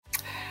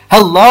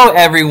Hello,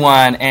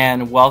 everyone,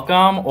 and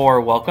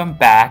welcome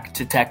back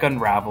to Tech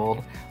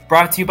Unraveled,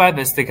 brought to you by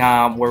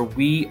Vistacom, where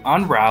we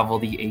unravel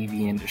the AV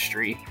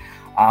industry.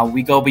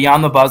 We go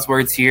beyond the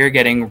buzzwords here,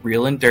 getting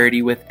real and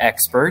dirty with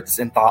experts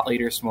and thought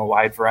leaders from a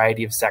wide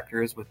variety of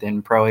sectors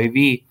within Pro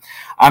AV.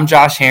 I'm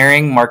Josh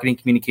Herring, Marketing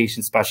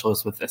Communications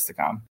Specialist with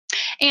Vistacom.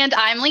 And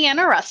I'm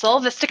Leanna Russell,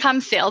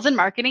 Vistacom Sales and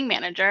Marketing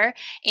Manager,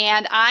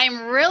 and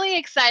I'm really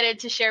excited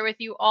to share with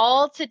you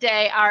all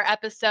today our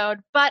episode.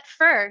 But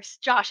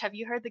first, Josh, have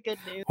you heard the good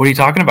news? What are you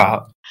talking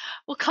about?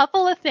 Well, a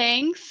couple of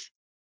things,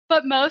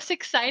 but most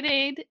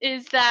excited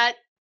is that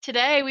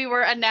today we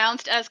were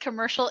announced as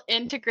Commercial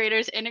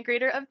Integrators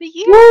Integrator of the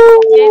Year.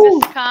 Yay,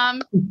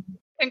 Vistacom.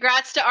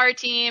 Congrats to our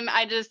team.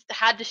 I just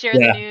had to share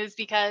the news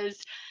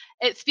because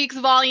it speaks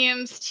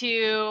volumes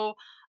to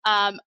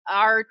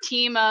our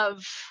team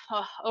of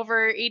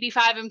over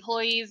 85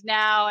 employees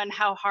now and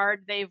how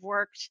hard they've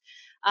worked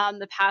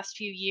the past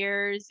few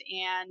years,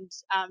 and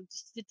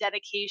just the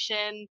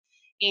dedication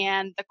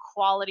and the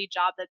quality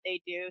job that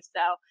they do.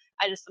 So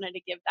I just wanted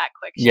to give that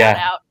quick shout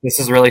out. This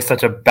is really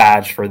such a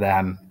badge for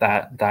them,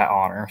 that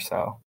honor.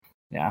 So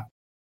yeah.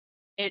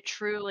 It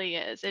truly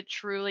is. It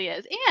truly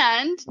is.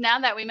 And now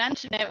that we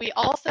mention it, we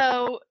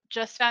also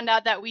just found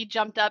out that we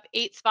jumped up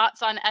 8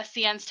 spots on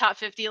SCN's top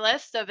 50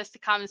 list. So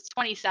Vistacom is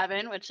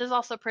 27, which is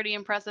also pretty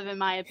impressive in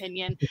my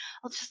opinion.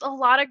 Just a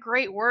lot of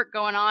great work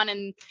going on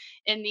in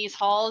these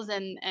halls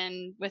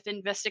and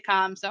within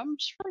Vistacom. So I'm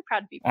just really proud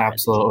to be part of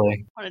the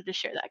team. Wanted to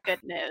share that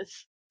good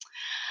news.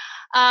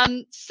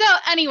 So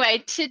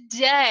anyway,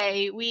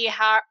 today we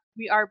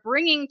are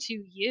bringing to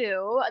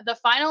you the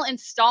final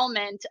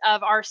installment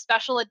of our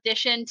special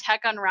edition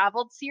Tech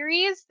Unraveled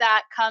series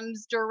that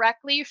comes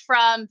directly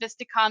from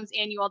Vistacom's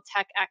annual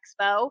Tech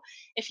Expo.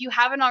 If you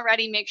haven't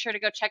already, make sure to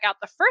go check out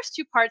the first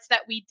 2 parts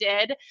that we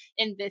did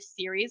in this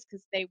series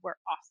because they were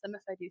awesome,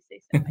 if I do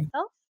say so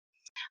myself.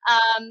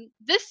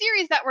 This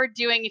series that we're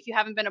doing, if you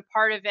haven't been a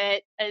part of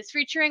it, is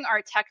featuring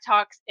our Tech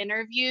Talks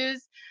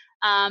interviews.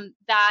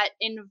 That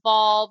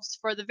involves,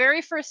 for the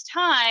very first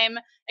time,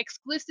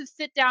 exclusive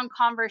sit-down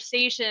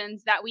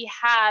conversations that we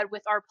had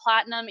with our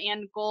platinum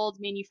and gold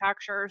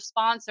manufacturer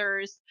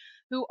sponsors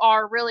who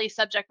are really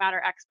subject matter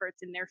experts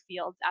in their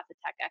fields at the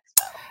Tech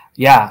Expo.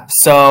 Yeah,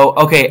 so,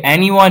 okay,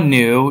 anyone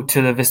new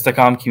to the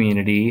Vistacom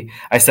community,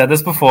 I said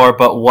this before,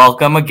 but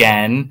welcome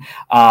again.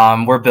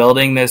 We're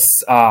building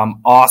this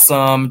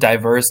awesome,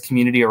 diverse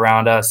community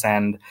around us,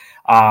 and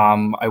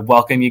I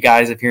welcome you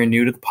guys if you're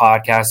new to the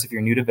podcast, if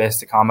you're new to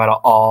Vistacom at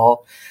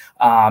all.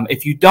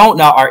 If you don't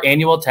know, our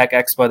annual Tech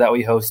Expo that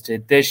we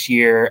hosted this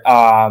year,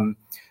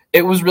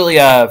 it was really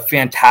a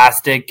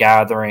fantastic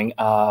gathering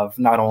of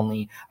not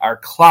only our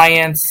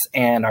clients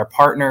and our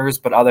partners,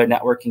 but other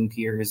networking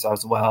peers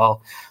as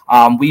well.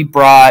 We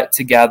brought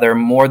together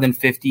more than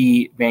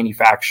 50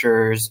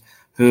 manufacturers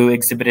who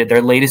exhibited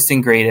their latest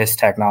and greatest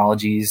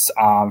technologies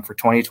for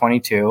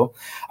 2022.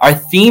 Our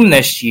theme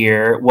this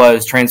year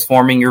was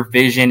transforming your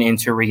vision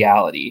into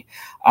reality.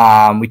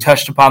 We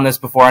touched upon this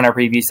before in our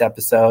previous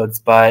episodes,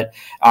 but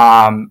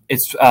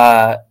it's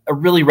a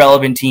really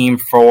relevant theme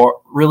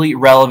for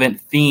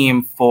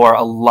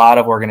a lot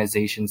of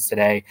organizations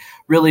today,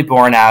 really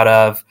born out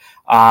of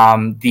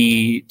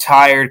the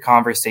tired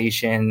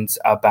conversations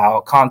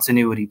about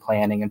continuity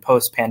planning and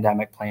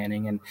post-pandemic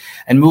planning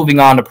and moving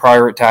on to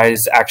prioritize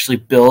actually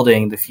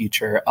building the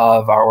future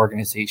of our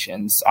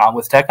organizations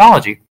with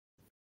technology.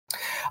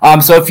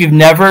 So if you've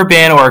never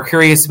been or are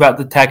curious about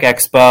the Tech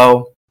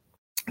Expo,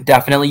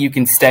 definitely you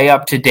can stay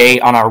up to date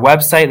on our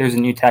website. There's a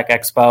new Tech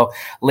Expo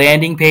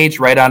landing page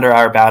right under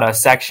our About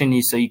Us section,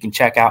 so you can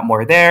check out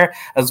more there,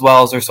 as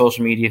well as our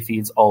social media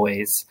feeds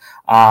always.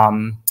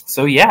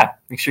 So yeah,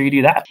 make sure you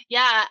do that.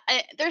 Yeah,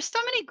 there's so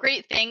many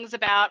great things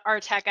about our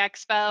Tech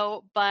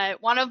Expo,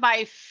 but one of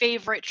my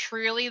favorite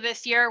truly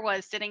this year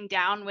was sitting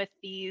down with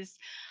these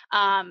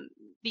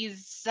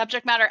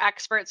subject matter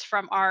experts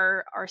from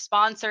our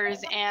sponsors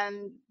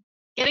and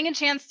getting a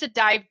chance to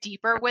dive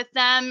deeper with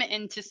them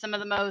into some of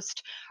the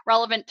most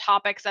relevant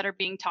topics that are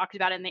being talked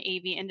about in the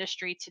AV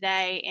industry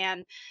today.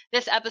 And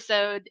this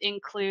episode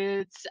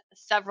includes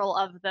several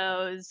of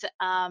those,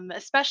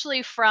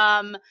 especially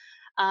from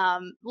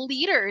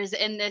leaders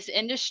in this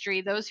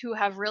industry, those who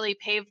have really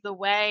paved the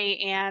way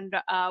and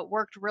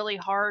worked really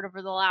hard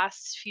over the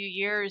last few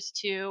years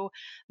to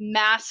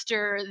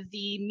master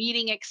the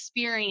meeting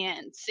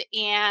experience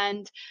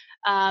and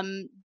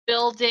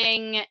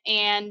building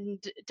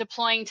and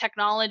deploying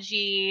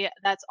technology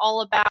that's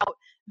all about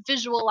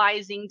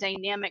visualizing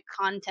dynamic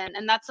content.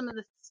 And that's some of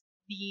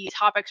the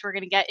topics we're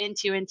going to get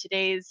into in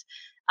today's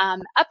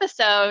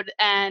episode,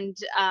 and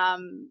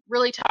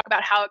really talk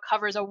about how it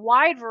covers a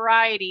wide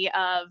variety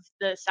of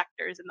the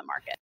sectors in the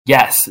market.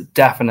 Yes,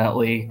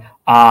 definitely.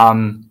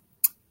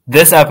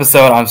 This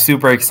episode I'm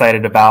super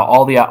excited about.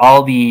 All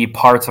the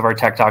parts of our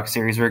Tech Talk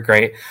series were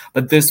great,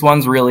 but this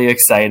one's really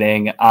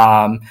exciting.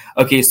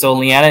 Okay, so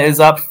Leanna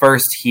is up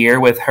first here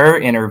with her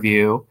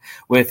interview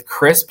with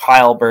Chris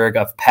Pylberg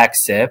of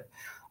PEXIP.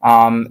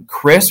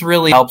 Chris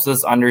really helps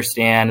us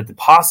understand the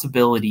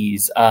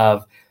possibilities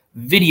of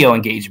video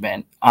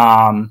engagement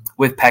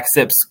with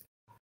PEXIP's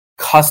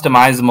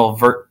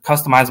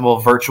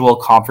customizable virtual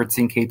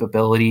conferencing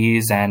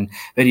capabilities and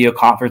video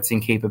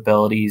conferencing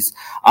capabilities.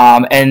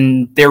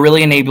 And they're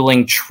really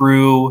enabling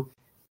true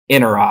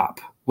interop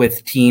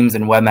with Teams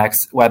and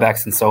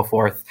WebEx and so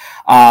forth.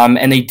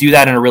 And they do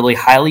that in a really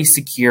highly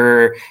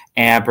secure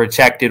and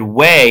protected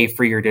way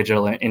for your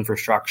digital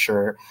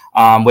infrastructure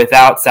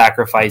without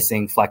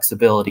sacrificing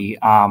flexibility,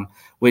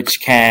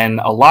 which can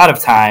a lot of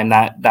time,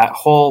 that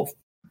whole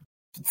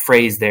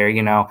phrase there,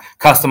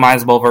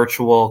 customizable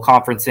virtual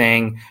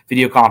conferencing,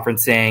 video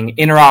conferencing,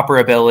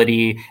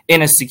 interoperability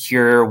in a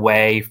secure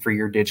way for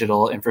your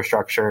digital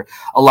infrastructure,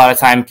 a lot of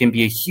time can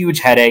be a huge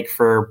headache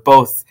for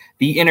both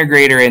the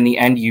integrator and the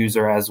end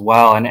user as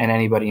well, and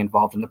anybody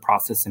involved in the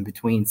process in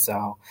between.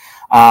 So,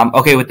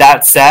 okay, with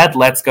that said,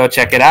 let's go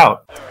check it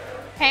out.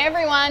 Hey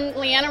everyone,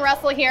 Leanna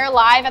Russell here,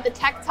 live at the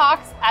Tech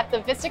Talks at the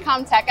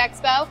Vistacom Tech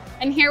Expo.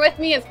 And here with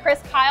me is Chris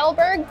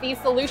Keilberg, the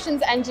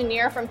Solutions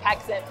Engineer from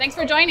PEXIP. Thanks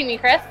for joining me,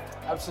 Chris.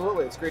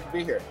 Absolutely, it's great to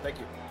be here. Thank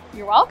you.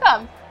 You're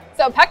welcome.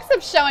 So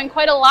PEXIP's showing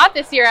quite a lot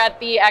this year at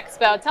the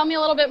Expo. Tell me a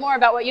little bit more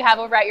about what you have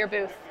over at your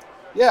booth.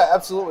 Yeah,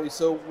 absolutely.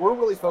 So we're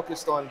really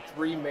focused on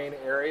three main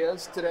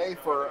areas today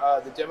for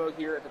the demo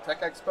here at the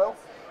Tech Expo.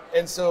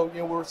 And so,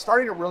 we're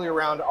starting to really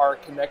around our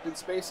connected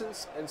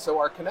spaces. And so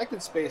our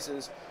connected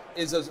spaces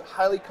is as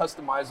highly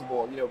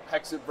customizable,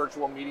 PEXIP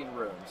virtual meeting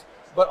rooms,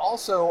 but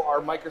also our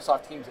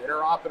Microsoft Teams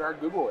interop and our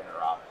Google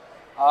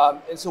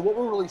interop. And so what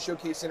we're really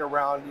showcasing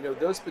around,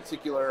 those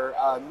particular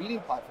meeting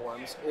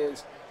platforms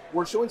is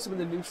we're showing some of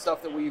the new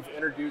stuff that we've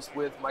introduced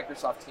with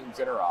Microsoft Teams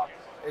interop.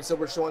 And so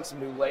we're showing some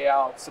new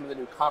layouts, some of the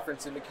new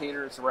conference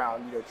indicators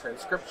around,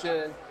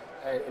 transcription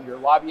and your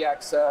lobby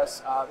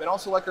access, and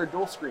also like our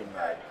dual screen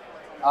mode.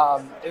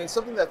 And it's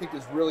something that I think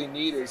is really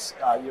neat is,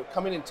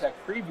 coming in tech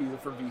preview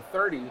for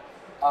V30,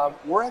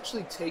 we're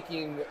actually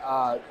taking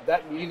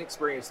that meeting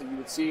experience that you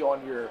would see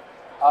on your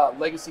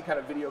legacy kind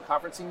of video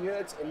conferencing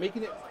units and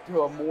making it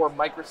to a more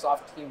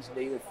Microsoft Teams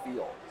native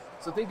feel.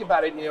 So think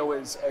about it,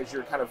 as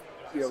you're kind of,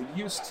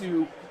 used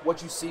to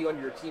what you see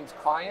on your Teams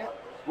client,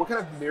 we're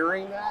kind of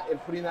mirroring that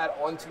and putting that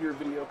onto your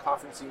video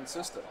conferencing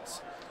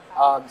systems.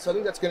 So I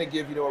think that's going to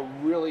give, a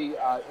really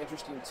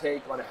interesting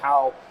take on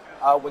how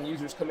when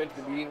users come into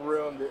the meeting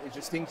room,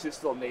 things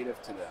just feel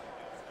native to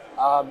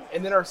them.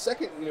 And then our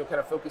second, kind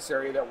of focus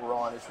area that we're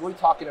on is really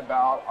talking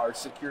about our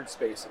secured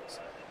spaces.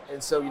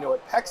 And so,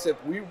 at PEXIP,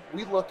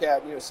 we look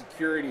at,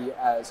 security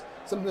as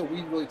something that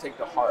we really take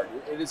to heart.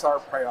 It is our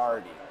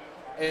priority.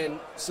 And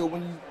so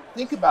when you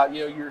think about,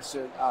 your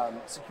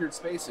secured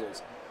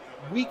spaces,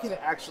 we can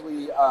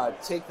actually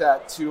take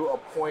that to a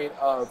point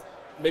of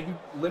maybe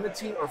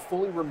limiting or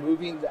fully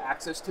removing the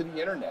access to the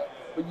internet,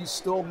 but you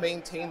still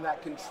maintain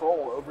that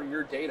control over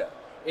your data.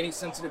 Any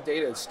sensitive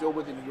data is still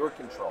within your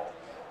control.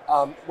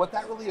 What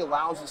that really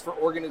allows is for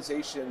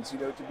organizations,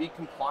 to be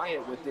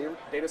compliant with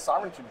data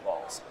sovereignty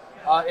laws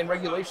and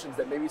regulations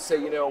that maybe say,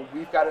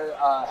 we've got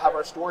to have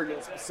our storage in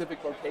a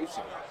specific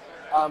location.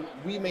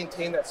 We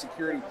maintain that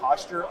security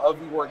posture of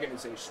the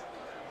organization.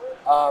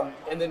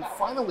 And then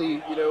finally,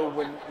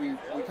 when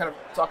we kind of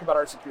talk about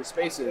our secure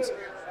spaces,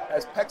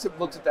 as PEXIP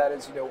looks at that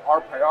as,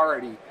 our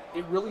priority,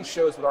 it really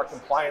shows with our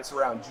compliance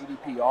around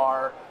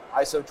GDPR,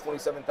 ISO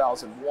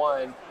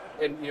 27001,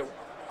 and,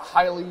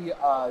 highly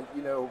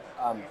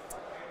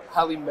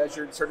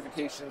measured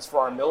certifications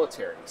for our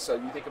military. So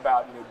you think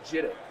about,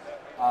 JITC,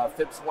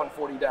 FIPS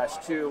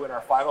 140-2, and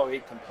our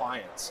 508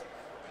 compliance.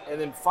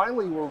 And then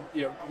finally, we're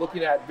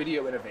looking at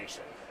video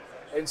innovation.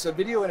 And so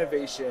video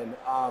innovation,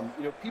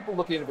 people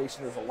look at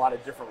innovation as a lot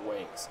of different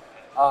ways.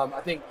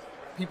 I think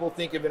people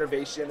think of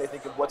innovation, they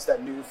think of what's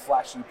that new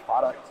flashy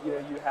product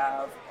you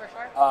have. For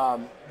sure.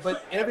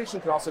 But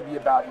innovation can also be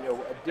about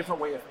a different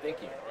way of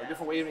thinking, or a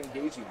different way of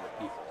engaging with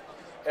people.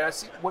 And I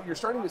see what you're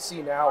starting to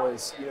see now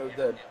is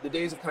the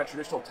days of kind of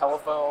traditional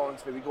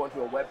telephones, maybe going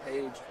to a web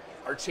page,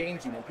 are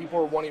changing, and people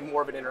are wanting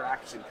more of an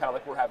interaction, kind of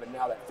like we're having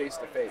now, that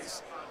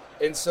face-to-face.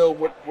 And so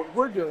what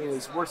we're doing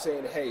is we're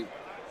saying, hey,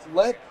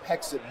 let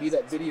PEXIP be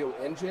that video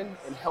engine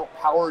and help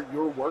power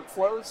your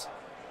workflows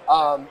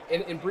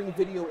and bring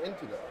video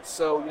into those.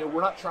 So,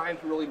 we're not trying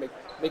to really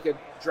make a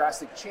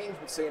drastic change,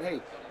 but saying, hey,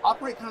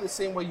 operate kind of the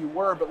same way you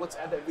were, but let's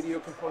add that video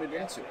component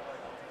into it.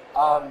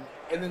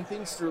 And then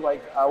things through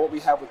like what we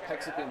have with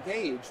PEXIP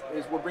Engage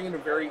is we're bringing a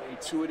very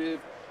intuitive,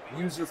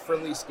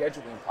 user-friendly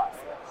scheduling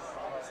platform.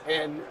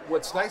 And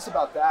what's nice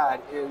about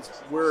that is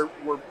we're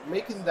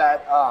making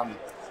that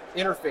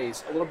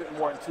interface a little bit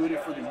more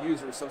intuitive for the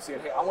user. So saying,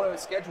 hey, I want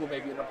to schedule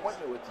maybe an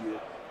appointment with you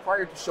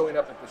prior to showing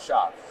up at the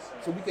shop.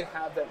 So we can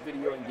have that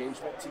video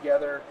engagement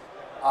together.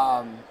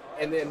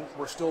 And then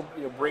we're still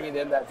bringing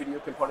in that video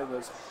component of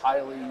those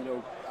highly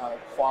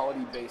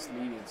quality-based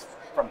meetings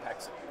from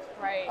PEXIP.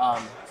 Right.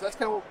 So that's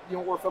kind of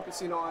what we're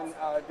focusing on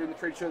during the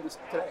trade show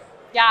today.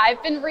 Yeah,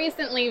 I've been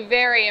recently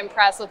very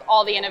impressed with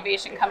all the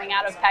innovation coming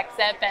out of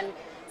PEXIP, and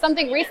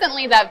something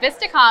recently that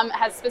Vistacom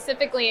has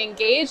specifically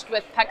engaged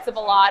with PEXIP a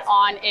lot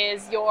on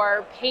is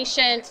your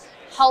patient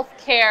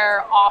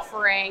healthcare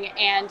offering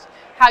and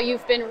how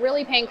you've been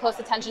really paying close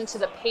attention to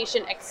the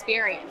patient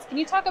experience. Can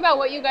you talk about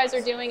what you guys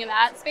are doing in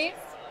that space?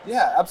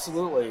 Yeah,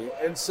 absolutely.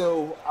 And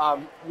so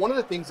one of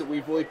the things that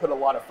we've really put a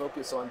lot of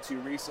focus on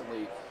too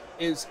recently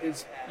is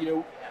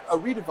a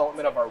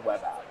redevelopment of our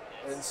web app.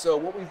 And so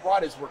what we've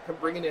brought is we're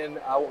bringing in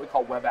what we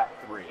call Web App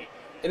 3.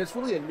 And it's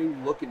really a new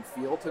look and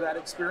feel to that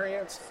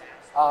experience.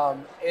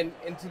 And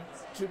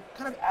to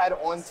kind of add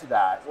on to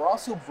that, we're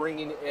also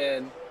bringing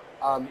in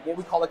what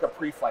we call like a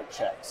pre-flight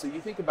check. So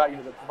you think about,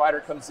 the provider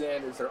comes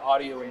in, is their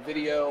audio and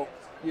video,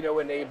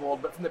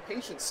 enabled, but from the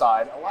patient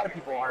side, a lot of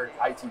people aren't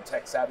IT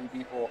tech savvy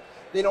people.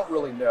 They don't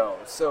really know.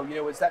 So,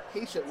 as that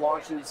patient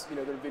launches,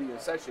 their video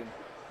session,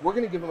 we're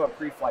going to give them a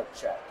pre-flight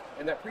check.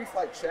 And that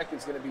pre-flight check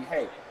is going to be,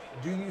 hey,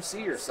 do you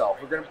see yourself?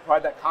 We're going to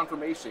provide that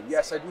confirmation.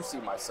 Yes, I do see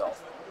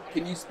myself.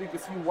 Can you speak a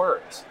few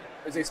words?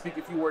 As they speak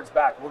a few words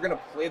back, we're going to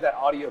play that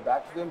audio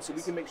back to them so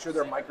we can make sure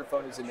their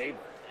microphone is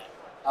enabled.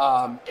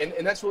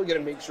 And that's really going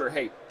to make sure,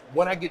 hey,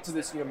 when I get to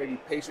this, maybe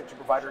patient to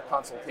provider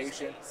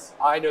consultation,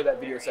 I know that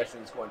video session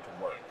is going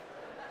to work.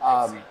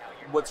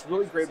 What's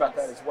really great about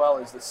that as well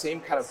is the same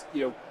kind of,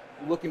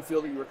 look and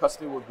feel that you were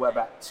accustomed to with Web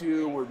App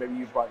 2, where maybe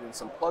you've brought in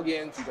some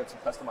plugins, you've got some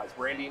customized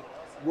branding.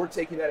 We're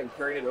taking that and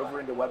carrying it over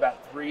into Web App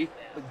 3,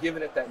 but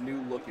giving it that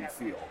new look and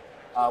feel,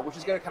 which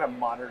is going to kind of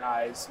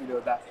modernize,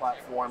 that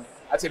platform.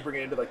 I'd say bring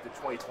it into like the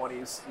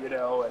 2020s,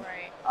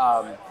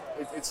 and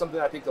it's something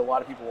I think a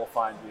lot of people will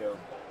find,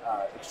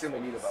 extremely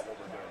neat about what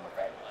we're doing with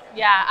that.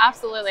 Yeah,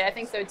 absolutely. I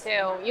think so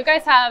too. You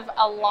guys have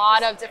a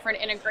lot of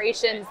different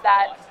integrations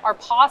that are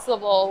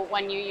possible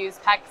when you use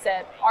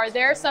PEXIP. Are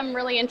there some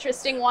really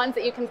interesting ones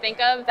that you can think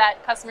of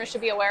that customers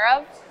should be aware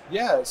of?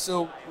 Yeah,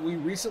 so we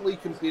recently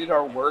completed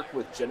our work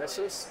with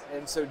Genesys.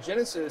 And so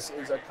Genesys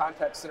is a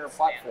contact center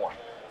platform.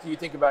 So you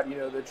think about,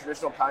 the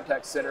traditional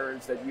contact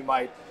centers that you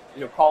might,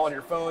 call on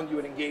your phone, you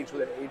would engage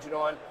with an agent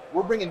on.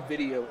 We're bringing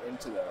video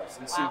into those.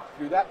 And so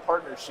through that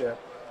partnership,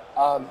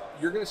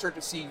 you're going to start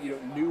to see,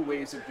 new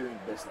ways of doing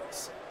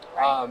business.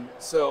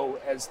 So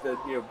as the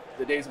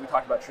days that we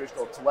talked about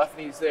traditional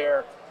telephony's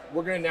there,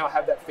 we're going to now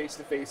have that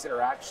face-to-face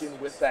interaction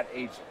with that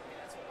agent.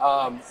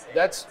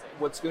 That's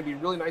what's going to be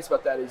really nice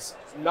about that is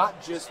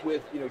not just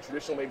with,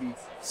 traditional maybe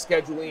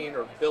scheduling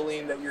or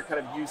billing that you're kind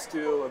of used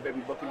to, or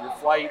maybe booking your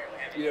flight,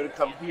 to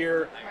come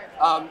here.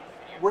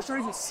 We're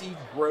starting to see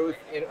growth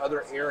in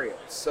other areas.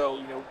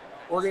 So,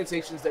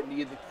 organizations that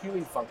need the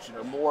queuing function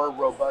or more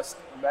robust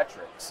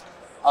metrics.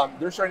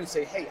 They're starting to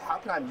say, hey, how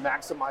can I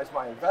maximize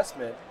my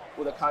investment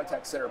with a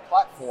contact center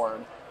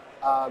platform?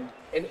 And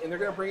they're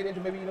going to bring it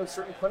into maybe,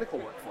 certain clinical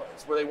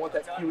workflows where they want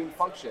that queuing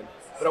function,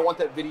 but I want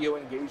that video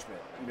engagement,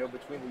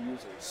 between the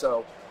users.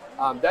 So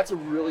that's a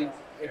really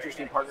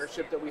interesting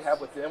partnership that we have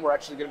with them. We're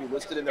actually going to be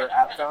listed in their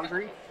App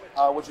Foundry,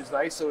 which is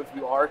nice. So if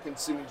you are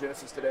consuming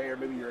Genesys today, or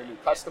maybe you're a new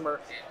customer,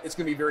 it's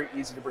going to be very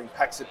easy to bring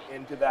PEXIP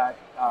into that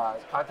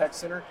contact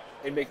center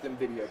and make them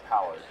video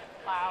powered.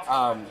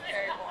 Wow,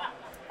 very cool.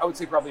 I would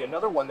say probably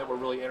another one that we're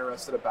really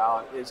interested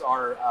about is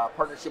our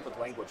partnership with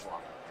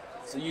LanguageLine.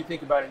 So you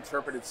think about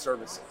interpreted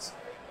services.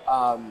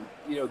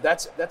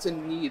 That's a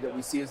need that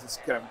we see as this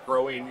kind of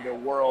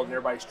growing world, and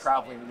everybody's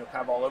traveling,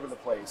 kind of all over the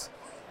place.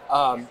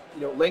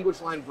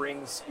 LanguageLine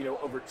brings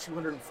over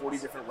 240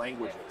 different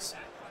languages,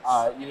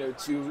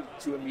 to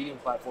a meeting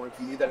platform if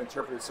you need that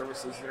interpreted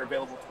services, and they're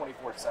available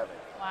 24/7.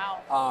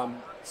 Wow.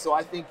 So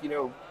I think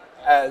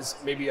as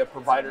maybe a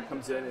provider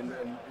comes in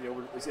and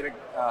is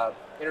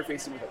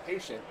interfacing with a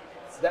patient,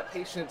 that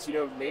patient's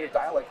native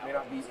dialect may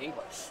not be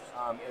English,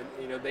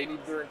 and they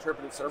need their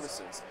interpreted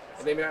services,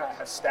 and they may not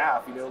have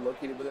staff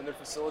located within their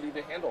facility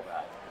to handle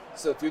that.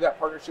 So through that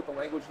partnership with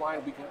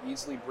LanguageLine, we can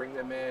easily bring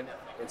them in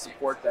and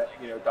support that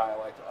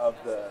dialect of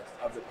the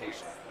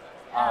patient.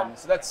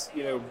 So that's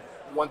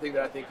one thing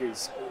that I think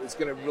is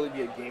going to really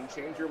be a game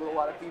changer with a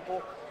lot of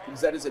people,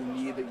 because that is a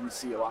need that you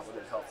see a lot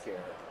within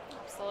healthcare.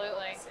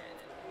 Absolutely.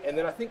 And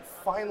then I think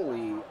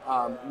finally,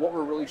 what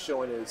we're really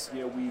showing is,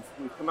 we've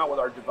come out with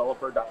our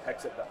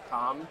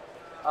developer.pexip.com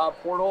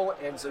portal,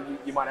 and so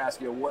you might ask,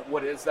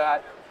 what is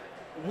that?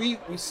 We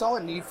saw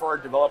a need for our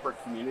developer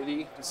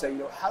community to say,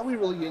 how do we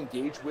really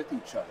engage with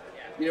each other?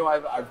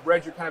 I've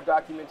read your kind of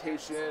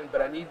documentation,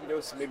 but I need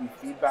some maybe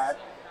feedback.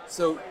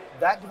 So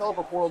that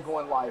developer portal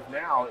going live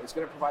now is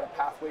going to provide a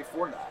pathway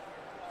for that.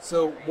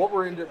 So what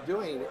we're end up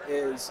doing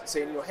is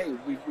saying, hey,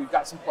 we've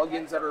got some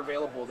plugins that are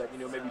available that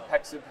maybe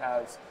PEXIP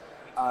has.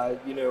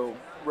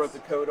 Wrote the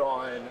code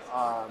on,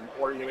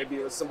 or maybe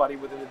it was somebody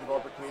within the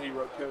developer community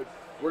wrote code.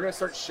 We're going to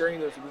start sharing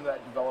those within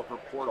that developer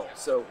portal.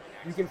 So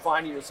you can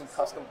find some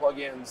custom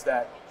plugins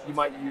that you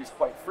might use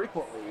quite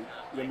frequently.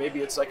 Maybe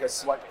it's like a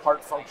select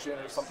cart function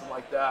or something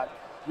like that.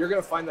 You're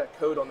going to find that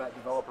code on that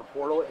developer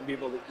portal and be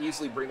able to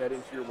easily bring that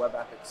into your web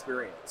app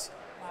experience.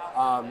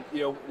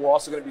 We're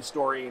also going to be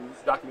storing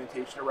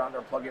documentation around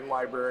our plugin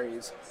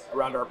libraries,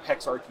 around our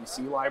PEX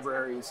RTC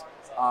libraries,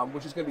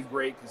 which is going to be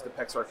great because the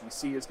PEX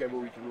RTC is going to be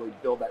where we can really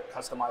build that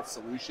customized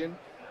solution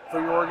for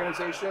your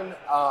organization.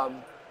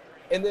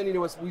 And then,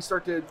 as we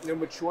start to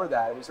mature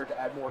that, and we start to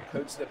add more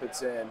code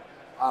snippets in,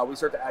 we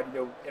start to add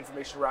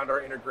information around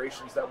our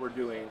integrations that we're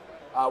doing.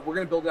 we're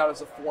going to build it out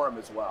as a forum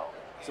as well.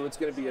 So it's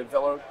going to be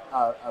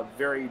a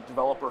very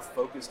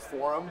developer-focused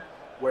forum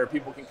where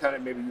people can kind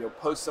of maybe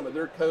post some of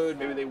their code.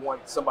 Maybe they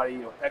want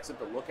somebody Pexip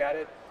to look at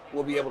it.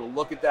 We'll be able to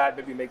look at that,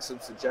 maybe make some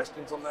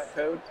suggestions on that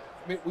code.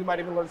 We might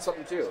even learn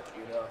something too.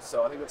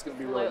 So I think that's going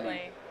to be really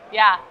neat.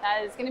 Yeah,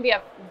 that is going to be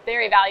a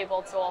very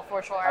valuable tool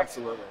for sure.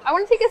 Absolutely. I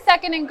want to take a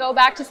second and go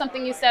back to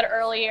something you said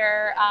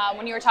earlier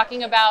when you were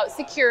talking about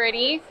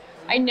security.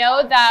 I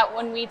know that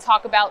when we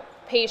talk about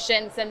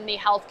patients and the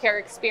healthcare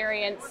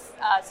experience,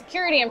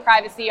 security and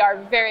privacy are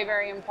very,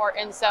 very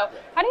important. So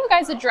how do you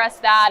guys address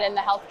that in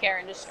the healthcare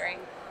industry?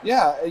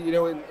 Yeah,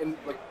 and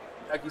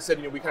like you said,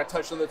 we kind of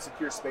touched on the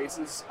secure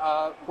spaces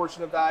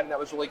portion of that, and that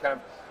was really kind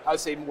of, I would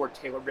say, more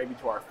tailored maybe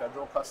to our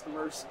federal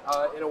customers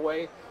in a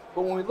way.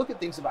 But when we look at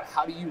things about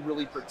how do you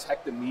really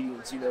protect the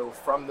meetings,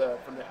 from the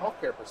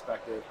healthcare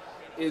perspective,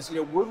 is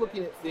we're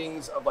looking at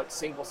things of like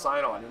single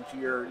sign-on into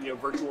your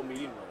virtual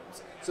meeting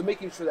rooms. So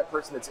making sure that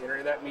person that's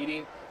entering that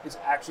meeting is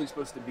actually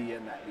supposed to be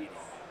in that meeting,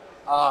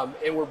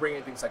 and we're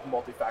bringing things like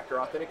multi-factor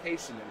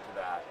authentication into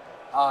that.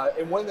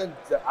 And one of the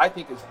things that I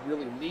think is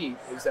really neat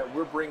is that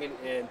we're bringing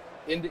in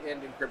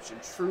end-to-end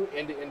encryption, true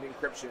end-to-end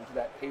encryption to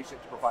that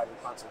patient to provide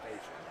a consultation.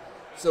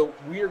 So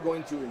we are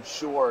going to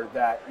ensure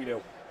that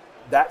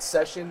that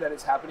session that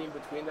is happening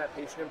between that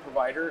patient and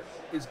provider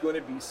is going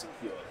to be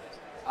secure.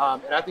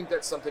 And I think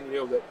that's something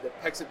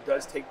that Pexip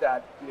does take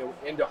that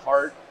into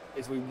heart,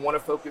 is we want to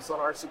focus on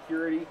our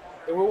security,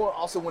 and we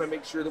also want to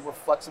make sure that we're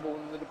flexible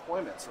in the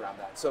deployments around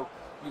that. So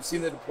you've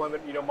seen the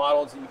deployment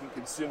models that you can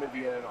consume it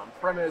via an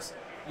on-premise,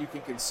 you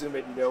can consume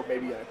it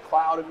maybe in a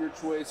cloud of your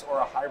choice or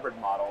a hybrid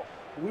model.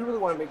 We really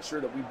want to make sure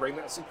that we bring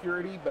that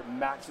security but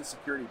match the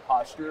security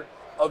posture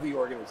of the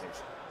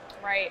organization.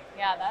 Right.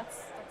 Yeah,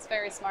 that's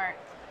very smart.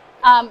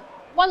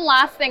 One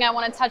last thing I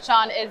want to touch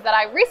on is that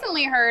I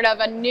recently heard of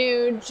a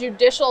new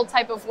judicial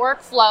type of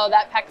workflow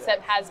that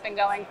Pexip has been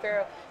going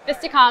through.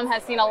 Vistacom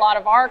has seen a lot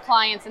of our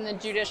clients in the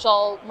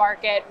judicial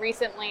market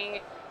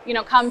recently,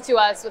 come to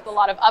us with a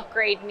lot of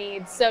upgrade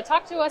needs. So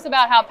talk to us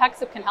about how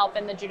Pexip can help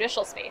in the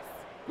judicial space.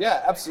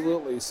 Yeah,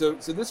 absolutely. So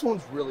this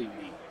one's really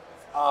neat.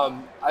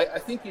 I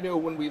think,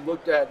 when we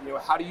looked at,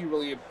 how do you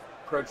really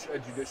approach a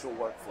judicial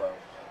workflow,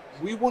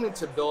 we wanted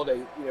to build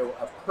a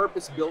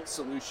purpose-built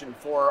solution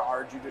for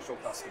our judicial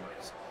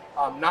customers.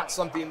 Not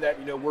something that,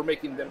 we're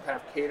making them kind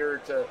of cater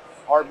to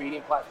our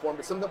meeting platform,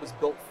 but something that was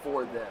built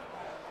for them.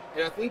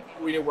 And I think,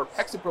 where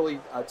Pexip really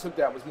took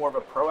that was more of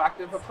a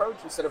proactive approach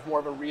instead of more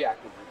of a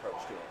reactive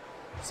approach to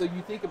it. So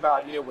you think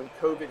about, when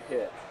COVID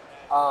hit,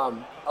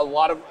 a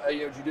lot of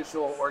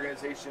judicial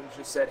organizations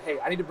just said, hey,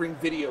 I need to bring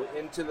video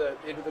into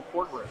the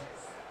courtroom.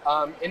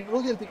 And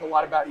really didn't think a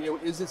lot about,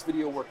 is this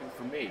video working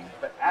for me?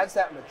 But as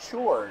that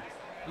matured,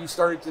 you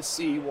started to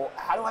see, well,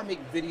 how do I make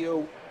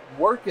video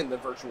work in the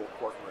virtual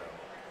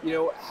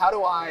courtroom? How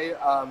do I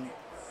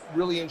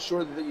really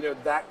ensure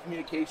that, that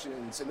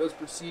communications and those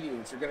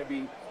proceedings are going to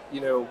be,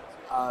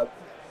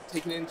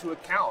 taken into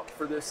account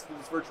for this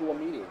virtual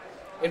meeting?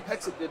 And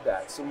Pexip did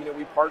that. So,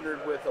 we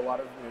partnered with a lot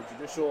of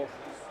judicial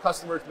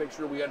customers to make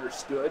sure we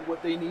understood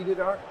what they needed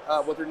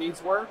what their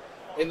needs were.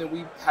 And then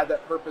we had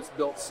that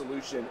purpose-built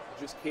solution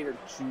just catered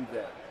to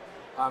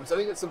them. So I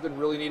think that's something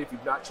really neat. If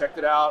you've not checked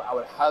it out, I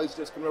would highly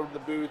suggest coming over to the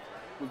booth.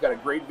 We've got a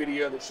great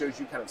video that shows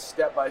you kind of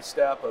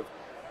step-by-step of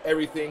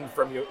everything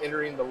from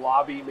entering the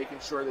lobby, making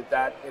sure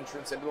that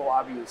entrance into the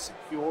lobby is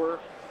secure,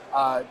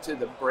 to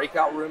the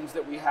breakout rooms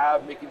that we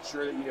have, making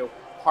sure that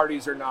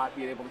parties are not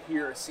being able to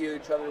hear or see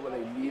each other when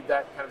they need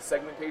that kind of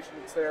segmentation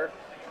that's there.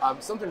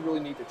 Something really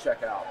neat to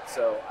check out.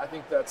 So I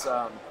think that's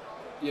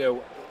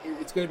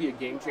it's going to be a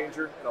game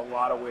changer in a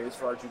lot of ways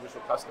for our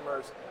judicial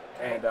customers,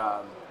 and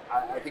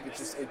I think it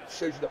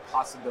shows you the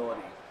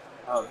possibility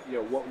of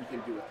what we can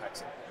do with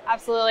Pexip.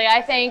 Absolutely.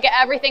 I think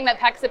everything that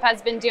Pexip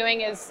has been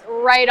doing is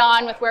right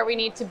on with where we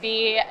need to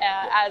be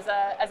as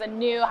a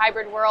new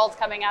hybrid world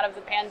coming out of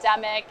the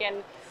pandemic,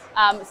 and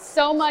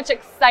so much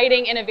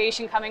exciting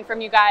innovation coming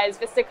from you guys.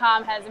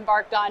 Vistacom has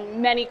embarked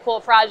on many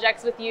cool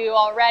projects with you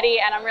already,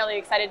 and I'm really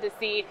excited to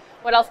see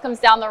what else comes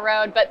down the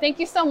road. But thank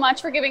you so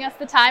much for giving us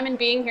the time and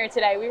being here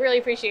today. We really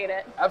appreciate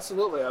it.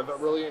 Absolutely. I've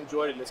really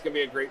enjoyed it. It's going to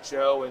be a great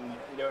show, and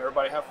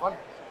everybody have fun.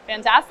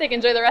 Fantastic.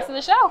 Enjoy the rest of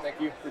the show. Thank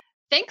you.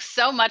 Thanks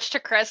so much to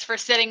Chris for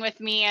sitting with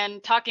me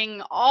and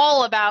talking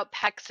all about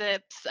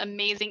Pexip's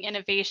amazing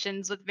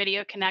innovations with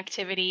video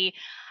connectivity.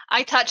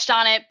 I touched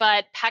on it,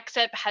 but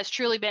Pexip has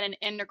truly been an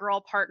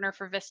integral partner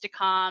for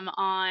Vistacom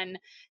on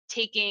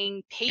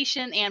taking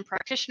patient and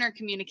practitioner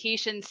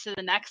communications to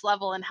the next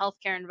level in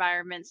healthcare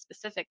environments,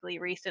 specifically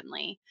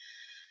recently.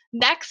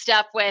 Next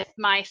up with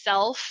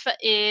myself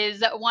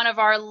is one of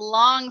our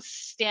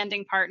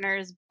long-standing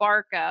partners,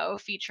 Barco,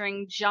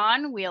 featuring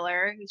John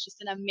Wheeler, who's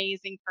just an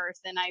amazing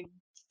person. I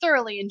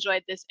thoroughly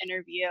enjoyed this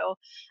interview.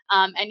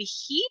 And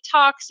he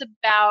talks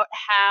about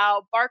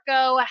how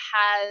Barco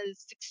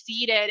has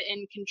succeeded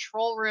in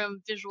control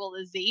room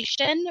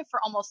visualization for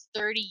almost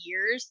 30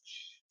 years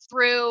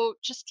through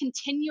just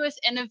continuous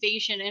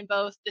innovation in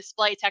both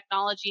display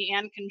technology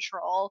and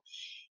control.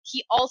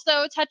 He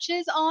also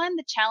touches on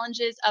the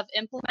challenges of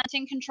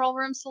implementing control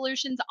room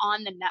solutions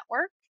on the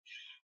network,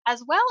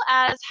 as well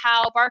as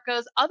how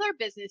Barco's other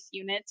business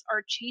units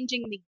are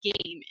changing the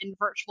game in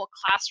virtual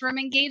classroom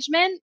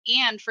engagement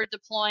and for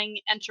deploying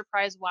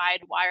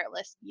enterprise-wide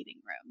wireless meeting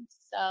rooms.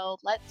 So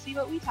let's see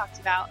what we talked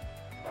about.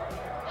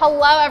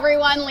 Hello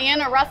everyone,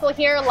 Leanna Russell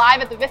here,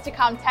 live at the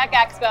Vistacom Tech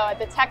Expo at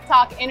the Tech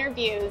Talk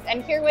Interviews.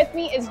 And here with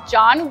me is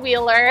John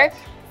Wheeler,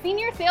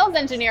 Senior Sales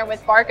Engineer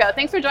with Barco.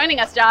 Thanks for joining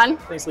us, John.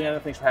 Thanks, Leanna.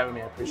 Thanks for having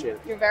me. I appreciate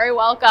it. You're very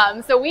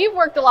welcome. So we've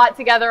worked a lot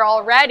together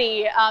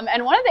already,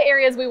 and one of the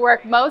areas we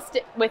work most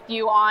with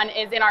you on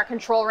is in our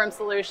control room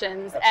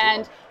solutions. Absolutely.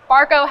 And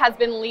Barco has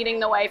been leading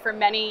the way for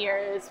many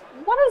years.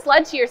 What has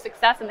led to your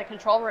success in the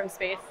control room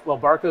space? Well,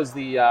 Barco's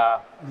the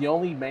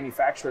only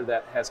manufacturer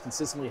that has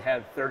consistently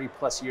had 30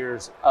 plus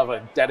years of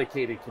a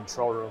dedicated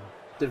control room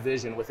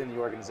division within the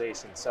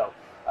organization. So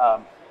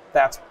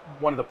that's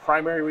one of the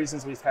primary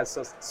reasons we've had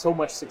so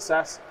much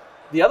success.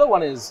 The other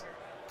one is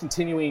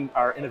continuing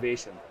our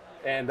innovation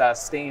and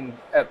staying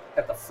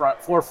at the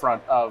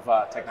forefront of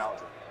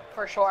technology.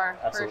 For sure,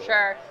 Absolutely. for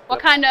sure. What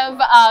Yep. kind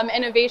of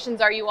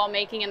innovations are you all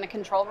making in the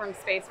control room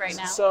space right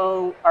now?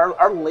 So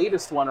our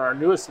latest one, or our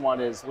newest one,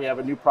 is we have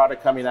a new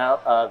product coming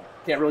out.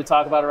 Can't really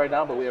talk about it right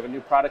now, but we have a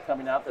new product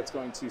coming out that's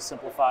going to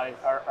simplify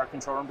our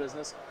control room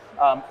business,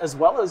 as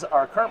well as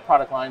our current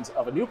product lines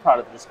of a new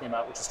product that just came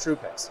out, which is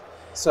TruePix.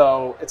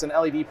 So it's an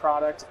LED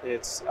product.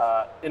 It's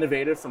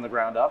innovative from the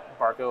ground up.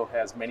 Barco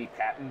has many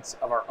patents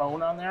of our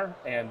own on there,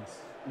 and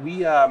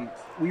we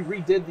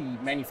redid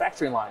the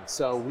manufacturing line.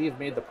 So we have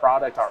made the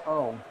product our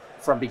own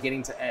from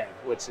beginning to end,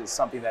 which is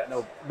something that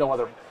no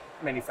other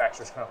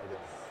manufacturer is currently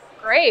doing.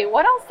 Great.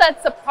 What else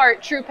sets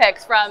apart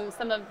TruePix from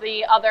some of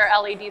the other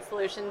LED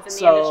solutions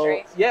in the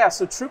industry? Yeah,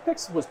 so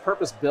TruePix was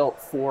purpose built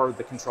for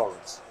the control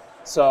rooms.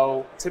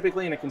 So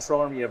typically in a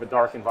control room, you have a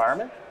dark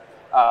environment,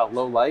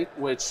 low light,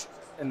 which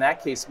in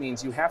that case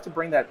means you have to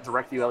bring that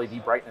direct view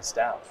LED brightness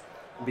down.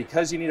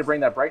 Because you need to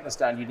bring that brightness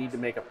down, you need to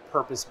make a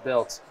purpose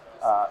built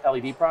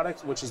LED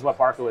product, which is what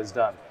Barco has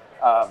done.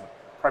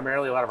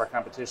 Primarily, a lot of our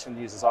competition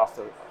uses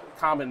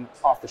common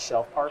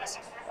off-the-shelf parts,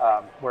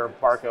 where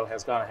Barco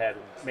has gone ahead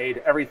and made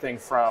everything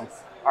from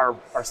our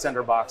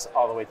sender box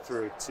all the way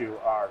through to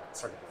our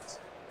circuit boards.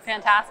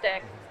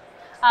 Fantastic.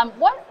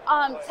 What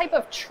type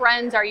of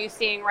trends are you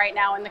seeing right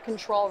now in the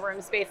control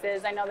room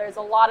spaces? I know there's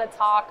a lot of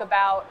talk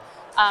about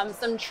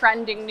some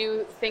trending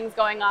new things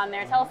going on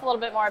there. Tell us a little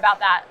bit more about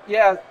that.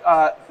 Yeah,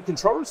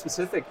 control room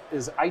specific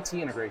is IT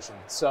integration.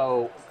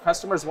 So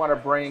customers want to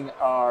bring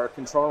our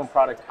control room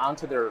product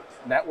onto their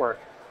network.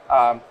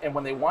 And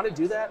when they want to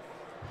do that,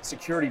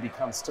 security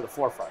becomes to the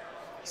forefront.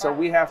 So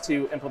we have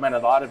to implement a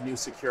lot of new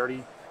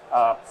security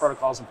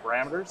protocols and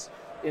parameters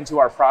into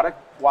our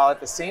product, while at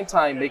the same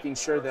time making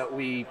sure that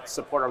we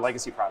support our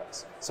legacy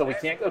products. So we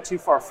can't go too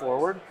far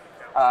forward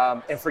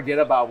and forget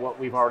about what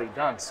we've already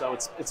done. So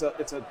it's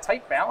a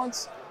tight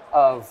balance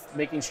of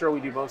making sure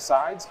we do both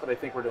sides, but I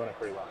think we're doing it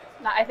pretty well.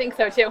 I think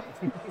so too.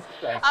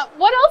 Thanks.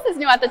 What else is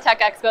new at the Tech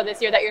Expo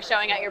this year that you're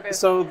showing at your booth?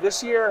 So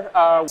this year,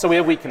 so we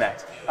have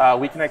WeConnect.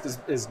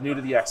 WeConnect is new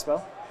to the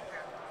expo.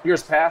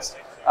 Years past,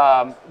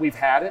 we've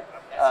had it.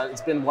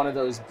 It's been one of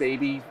those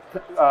baby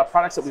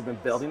products that we've been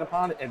building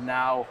upon, and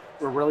now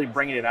we're really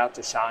bringing it out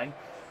to shine.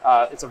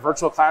 It's a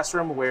virtual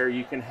classroom where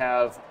you can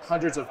have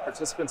hundreds of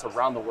participants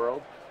around the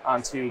world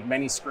onto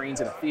many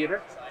screens in a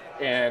theater,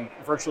 and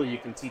virtually you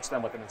can teach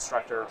them with an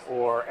instructor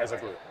or as a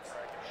group.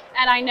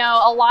 And I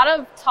know a lot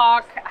of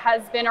talk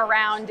has been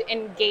around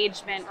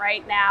engagement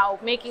right now,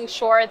 making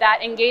sure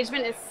that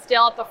engagement is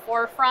still at the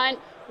forefront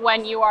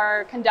when you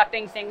are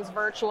conducting things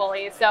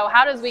virtually. So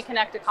how does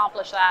WeConnect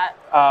accomplish that?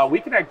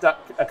 WeConnect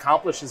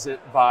accomplishes it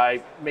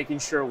by making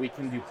sure we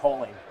can do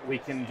polling, we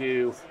can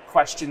do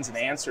questions and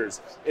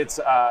answers. It's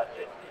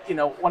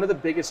one of the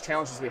biggest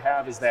challenges we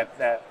have is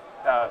that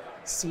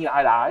seeing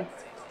eye to eye,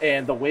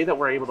 and the way that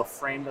we're able to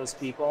frame those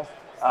people,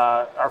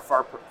 our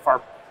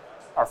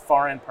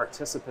far end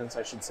participants,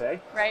 I should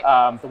say.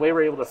 Right. The way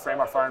we're able to frame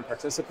our far end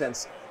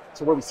participants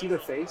to where we see their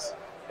face,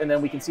 and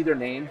then we can see their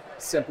name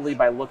simply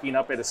by looking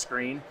up at a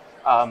screen,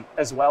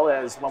 as well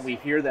as when we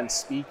hear them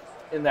speak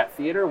in that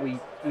theater, we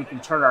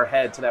can turn our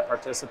head to that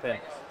participant,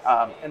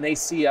 and they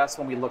see us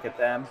when we look at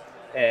them,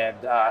 and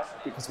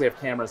because we have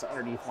cameras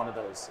underneath one of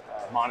those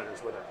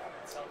monitors with it.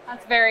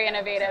 That's very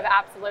innovative,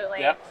 absolutely.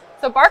 Yep.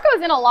 So Barco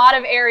is in a lot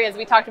of areas.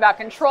 We talked about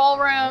control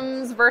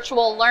rooms,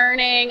 virtual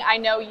learning. I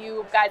know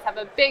you guys have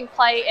a big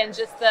play in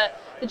just the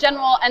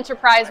general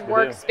enterprise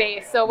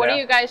workspace. So what are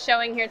you guys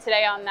showing here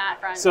today on that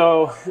front?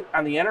 So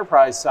on the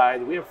enterprise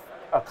side, we have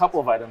a couple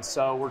of items.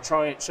 So we're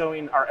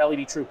showing our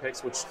LED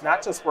TruePix, which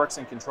not just works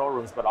in control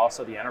rooms, but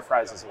also the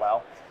enterprise as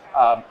well.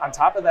 On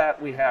top of that,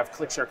 we have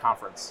ClickShare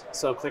Conference.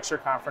 So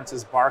ClickShare Conference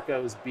is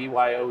Barco's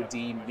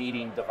BYOD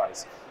meeting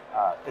device.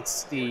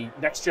 It's the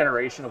next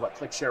generation of what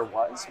ClickShare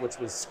was, which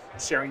was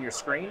sharing your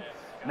screen.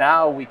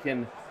 Now we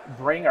can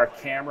bring our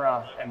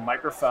camera and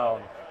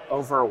microphone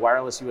over a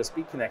wireless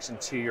USB connection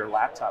to your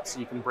laptop so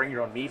you can bring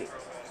your own meeting.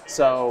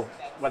 So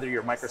whether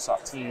you're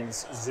Microsoft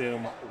Teams,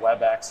 Zoom,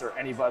 WebEx, or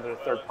any other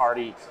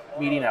third-party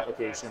meeting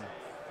application,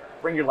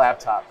 bring your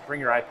laptop,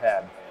 bring your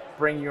iPad,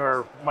 bring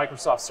your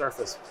Microsoft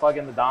Surface, plug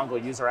in the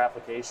dongle, use our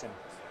application,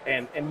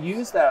 and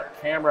use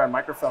that camera and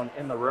microphone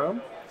in the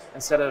room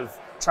instead of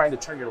trying to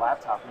turn your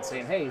laptop and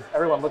saying, hey,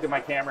 everyone, look at my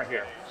camera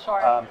here.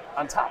 Sure.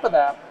 On top of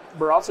that,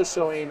 we're also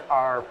showing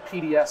our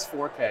PDS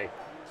 4K,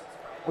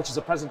 which is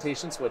a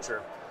presentation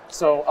switcher.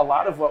 So a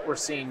lot of what we're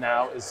seeing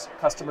now is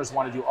customers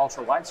want to do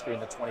ultra widescreen,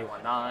 the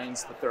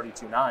 21.9s, the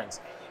 32.9s,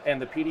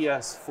 and the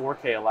PDS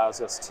 4K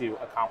allows us to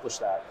accomplish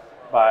that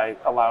by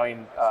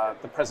allowing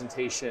the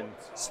presentation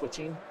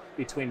switching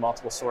between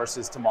multiple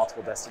sources to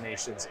multiple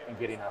destinations and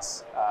getting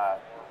us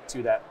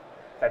to that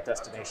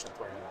destination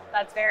where you want.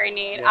 That's very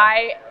neat. Yeah.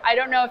 I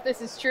don't know if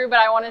this is true, but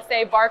I want to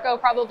say Barco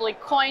probably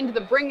coined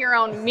the bring your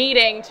own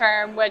meeting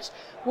term, which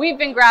we've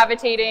been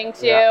gravitating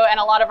to, and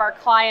a lot of our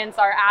clients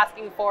are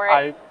asking for it.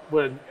 I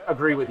would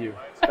agree with you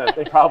that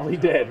they probably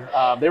did.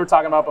 They were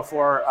talking about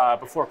before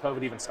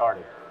COVID even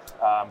started,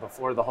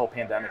 before the whole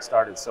pandemic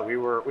started. So we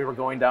were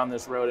going down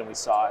this road and we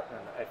saw it, and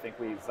I think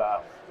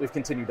we've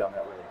continued down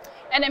that road.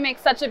 And it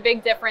makes such a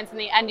big difference in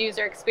the end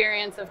user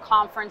experience of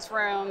conference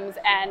rooms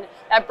and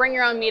that bring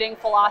your own meeting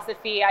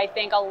philosophy. I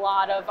think a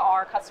lot of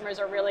our customers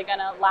are really going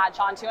to latch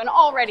onto and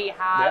already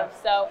have.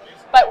 Yeah. So,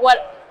 but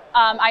what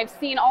I've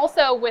seen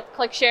also with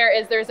ClickShare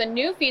is there's a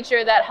new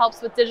feature that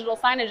helps with digital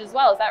signage as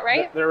well. Is that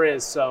right? There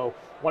is. So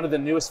one of the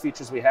newest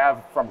features we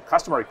have from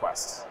customer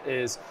requests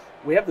is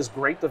we have this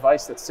great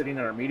device that's sitting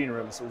in our meeting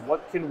room. So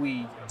what can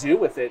we do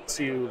with it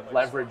to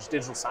leverage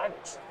digital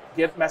signage?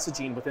 Get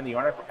messaging within the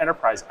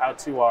enterprise out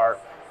to our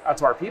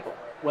people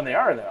when they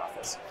are in the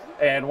office.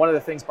 And one of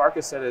the things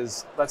Barco said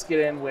is, let's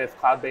get in with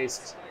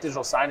cloud-based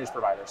digital signage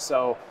providers.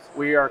 So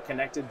we are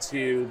connected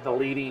to the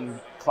leading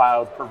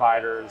cloud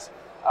providers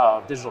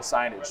of digital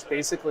signage.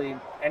 Basically,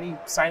 any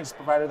signage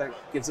provider that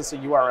gives us a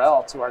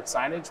URL to our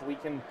signage, we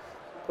can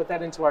put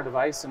that into our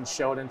device and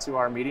show it into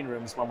our meeting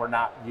rooms when we're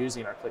not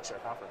using our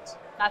ClickShare conference.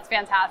 That's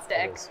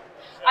fantastic.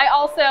 I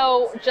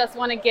also just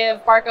want to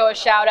give Barco a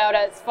shout out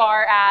as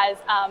far as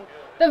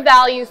the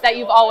values that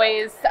you've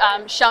always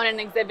shown and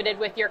exhibited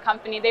with your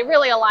company. They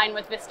really align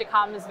with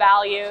Vistacom's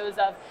values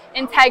of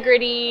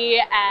integrity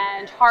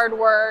and hard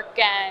work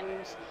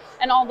and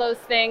all those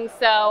things.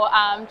 So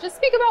just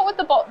speak about what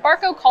the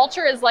Barco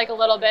culture is like a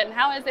little bit and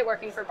how is it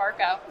working for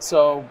Barco?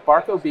 So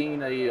Barco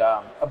being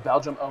a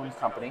Belgium-owned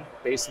company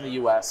based in the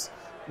US,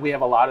 we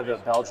have a lot of the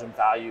Belgian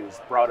values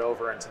brought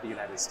over into the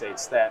United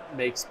States that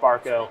makes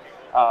Barco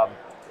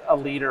a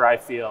leader, I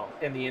feel,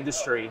 in the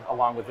industry,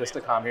 along with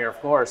Vistacom here, of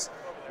course,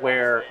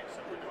 where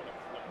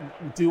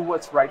do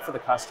what's right for the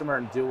customer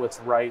and do what's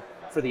right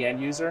for the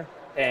end user,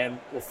 and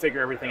we'll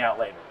figure everything out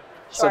later.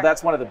 Sure. So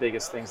that's one of the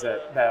biggest things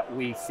that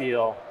we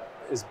feel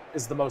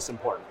is the most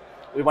important.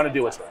 We want to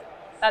do what's right.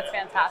 That's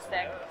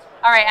fantastic.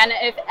 All right, and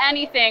if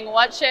anything,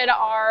 what should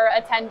our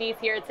attendees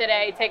here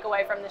today take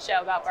away from the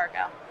show about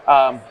Barco?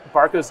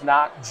 Barco's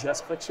not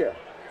just ClickShare.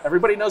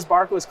 Everybody knows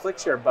Barco is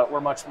ClickShare, but we're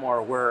much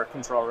more. We're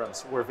control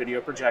rooms, we're video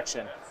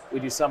projection.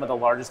 We do some of the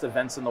largest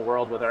events in the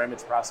world with our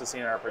image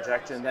processing and our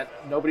projection that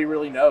nobody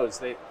really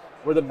knows.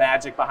 We're the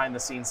magic behind the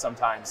scenes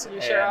sometimes.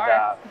 You sure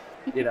are.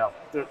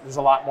 There's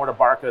a lot more to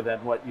Barco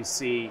than what you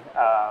see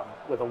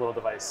with a little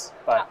device.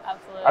 But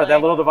absolutely.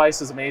 That little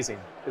device is amazing.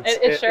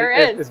 It sure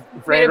is.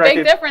 It's made a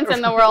big difference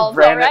in the world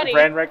already.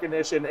 Brand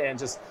recognition and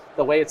just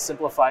the way it's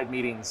simplified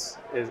meetings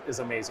is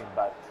amazing.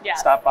 But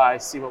yes. Stop by,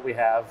 see what we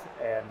have,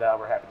 and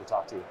we're happy to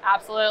talk to you.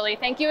 Absolutely.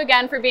 Thank you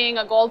again for being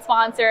a gold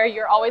sponsor.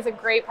 You're always a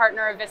great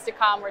partner of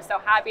Vistacom. We're so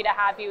happy to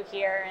have you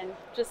here. And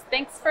just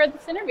thanks for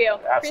this interview.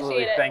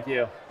 Absolutely. Appreciate it. Thank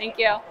you. Thank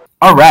you.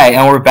 All right,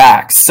 and we're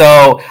back.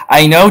 So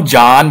I know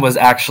John was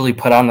actually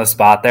put on the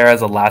spot there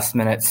as a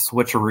last-minute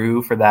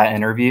switcheroo for that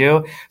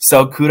interview.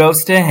 So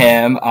kudos to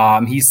him.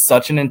 He's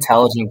such an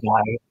intelligent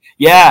guy.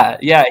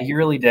 Yeah, he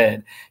really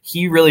did.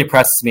 He really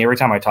impresses me every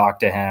time I talk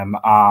to him.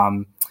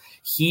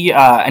 He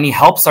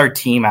helps our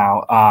team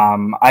out.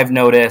 I've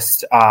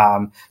noticed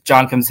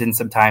John comes in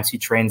sometimes. He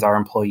trains our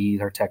employees,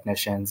 our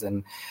technicians,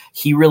 and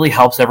he really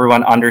helps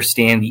everyone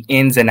understand the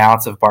ins and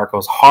outs of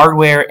Barco's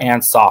hardware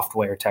and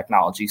software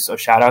technology. So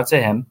shout out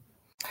to him.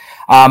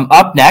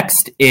 Up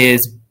next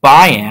is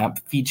Biamp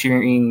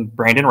featuring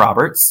Brandon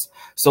Roberts.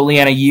 So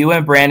Leanna, you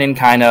and Brandon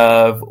kind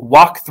of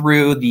walk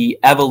through the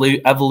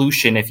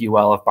evolution, if you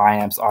will, of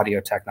Biamp's audio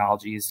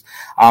technologies,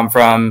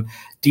 from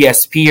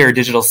DSP or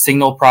digital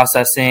signal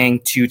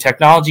processing to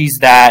technologies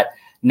that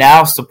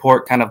now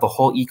support kind of the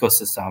whole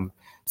ecosystem.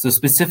 So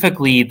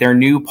specifically, their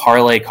new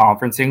Parlay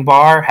conferencing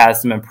bar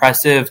has some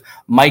impressive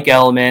mic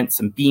elements,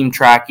 some beam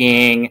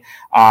tracking,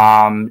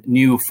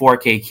 new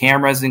 4K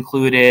cameras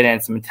included,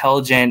 and some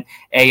intelligent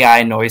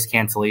AI noise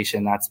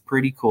cancellation. That's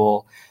pretty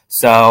cool.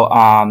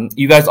 So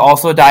you guys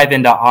also dive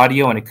into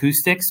audio and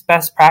acoustics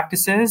best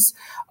practices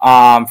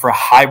for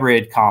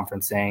hybrid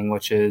conferencing,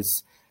 which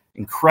is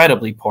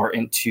incredibly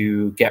important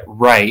to get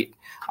right.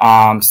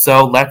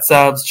 So let's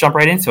jump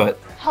right into it.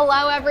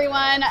 Hello,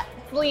 everyone.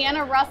 It's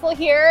Leanna Russell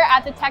here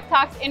at the Tech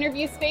Talks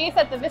interview space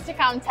at the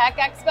Vistacom Tech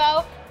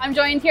Expo. I'm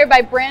joined here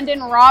by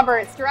Brandon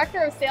Roberts, Director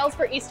of Sales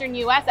for Eastern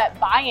US at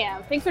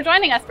Biamp. Thanks for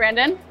joining us,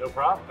 Brandon. No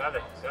problem. Glad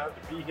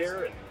to be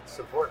here and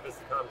support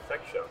Vistacom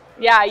Tech Show.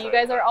 Yeah, you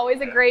guys are always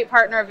a great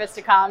partner of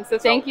Vistacom, so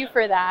thank you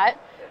for that.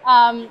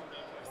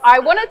 I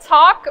want to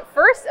talk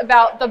first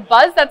about the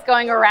buzz that's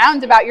going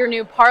around about your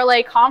new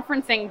Parlay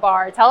conferencing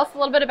bar. Tell us a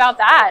little bit about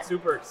that.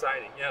 Super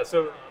exciting. Yeah,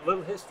 so a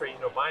little history.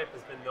 Biamp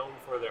has been known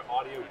for their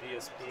audio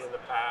DSP in the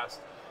past.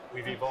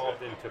 We've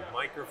evolved into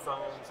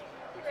microphones.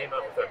 We came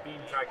out with our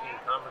beam tracking and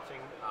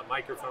conferencing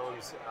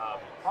microphones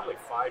probably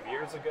 5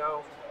 years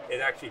ago. It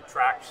actually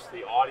tracks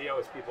the audio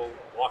as people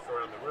walk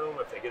around the room,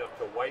 if they get up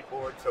to a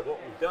whiteboard. So what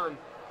we've done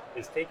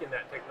is taken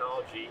that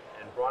technology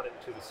and brought it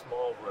to the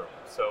small room.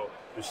 So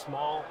the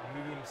small,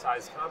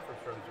 medium-sized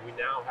conference rooms, we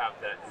now have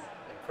that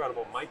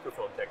incredible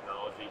microphone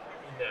technology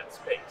in that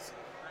space.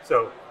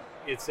 So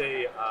it's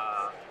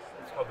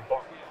it's called the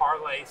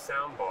Parlay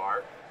Sound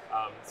Bar.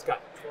 It's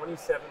got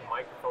 27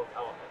 microphone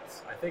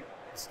elements. I think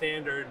the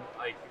standard,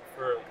 like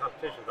for a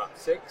competition, is about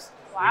 6.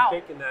 Wow.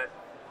 We've taken that,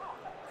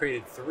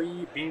 created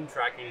 3 beam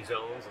tracking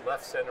zones,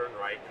 left, center, and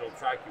right. It'll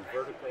track you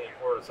vertically and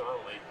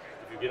horizontally.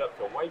 If you get up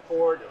to a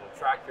whiteboard, it'll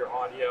track your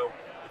audio.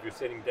 If you're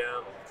sitting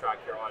down, it'll track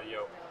your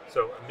audio.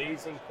 So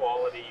amazing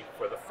quality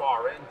for the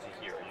far end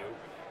to hear you.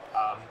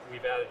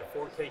 We've added a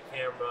 4K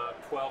camera,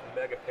 12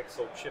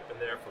 megapixel chip in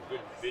there for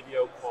good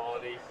video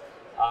quality.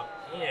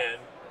 And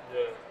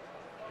the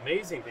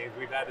amazing thing is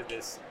we've added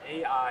this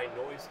AI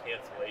noise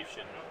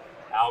cancellation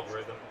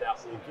algorithm that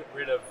will get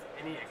rid of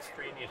any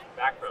extraneous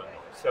background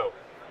noise. So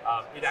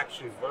it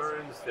actually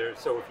learns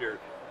so if you're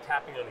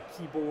tapping on a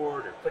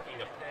keyboard or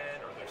clicking a pen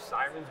or there's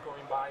sirens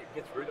going by, it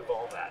gets rid of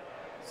all that.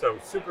 So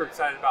super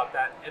excited about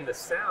that. And the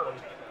sound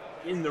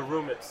in the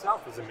room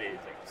itself is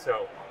amazing.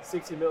 So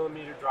 60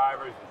 millimeter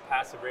drivers with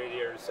passive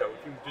radiators. So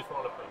if you just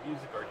want to play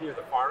music or hear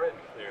the far end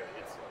clear,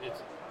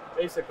 it's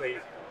basically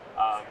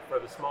for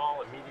the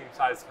small and medium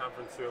sized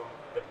conference room,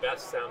 the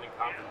best sounding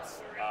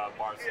conference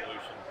bar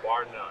solution,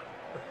 bar none.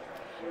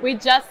 We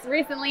just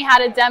recently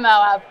had a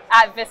demo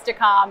at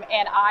Vistacom,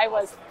 and I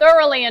was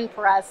thoroughly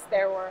impressed.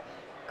 There were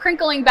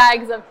crinkling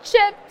bags of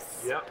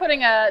chips, Yep.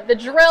 putting the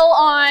drill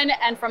on,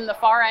 and from the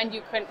far end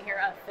you couldn't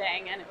hear a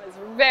thing, and it was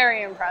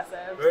very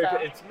impressive. Very so.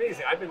 good. It's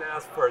amazing. I've been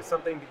asked for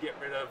something to get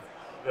rid of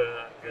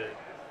the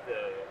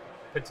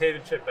potato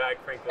chip bag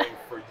crinkling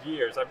for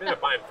years. I've been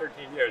at Biamp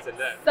 13 years, and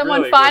that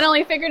Someone really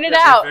finally figured it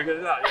out. Figured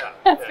it out. Yeah,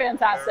 That's yeah.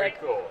 fantastic.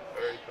 Very cool.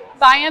 Very cool.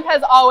 Biamp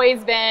has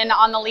always been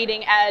on the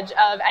leading edge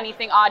of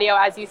anything audio,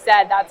 as you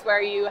said. That's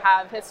where you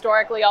have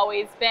historically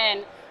always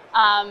been.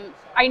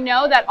 I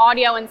know that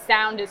audio and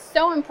sound is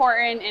so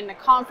important in the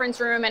conference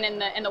room and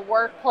in the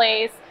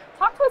workplace.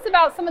 Talk to us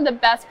about some of the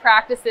best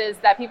practices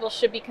that people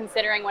should be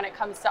considering when it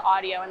comes to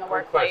audio in the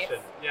Great workplace.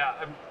 question.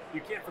 Yeah,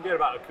 you can't forget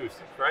about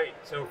acoustics, right?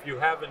 So if you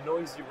have a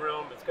noisy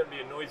room, it's going to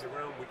be a noisy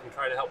room. We can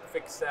try to help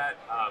fix that,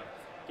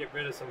 get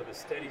rid of some of the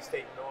steady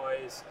state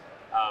noise.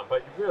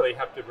 But you really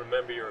have to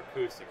remember your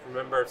acoustics.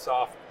 Remember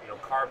soft,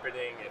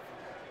 carpeting. If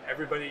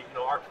everybody,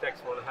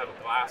 architects want to have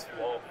a glass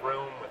wall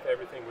room with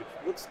everything, which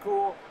looks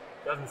cool,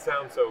 doesn't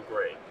sound so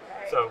great.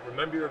 So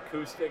remember your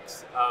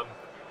acoustics.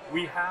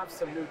 We have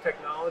some new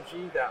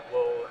technology that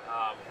will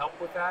help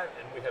with that,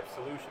 and we have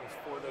solutions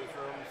for those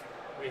rooms.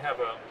 We have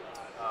a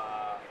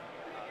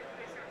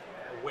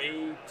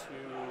way to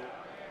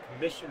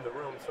commission the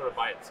room sort of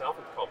by itself.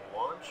 It's called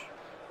Launch,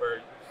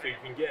 so you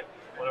can get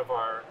one of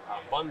our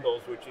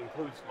bundles, which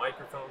includes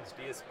microphones,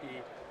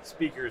 DSP,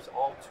 speakers,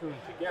 all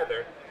tuned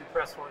together. You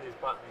press one of these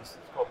buttons,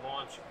 it's called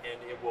Launch, and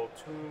it will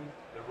tune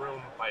the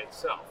room by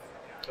itself.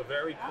 So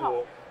very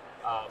cool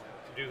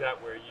to do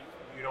that, where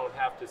you don't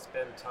have to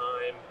spend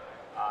time,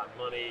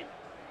 money,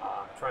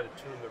 trying to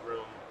tune the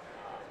room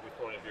with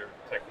one of your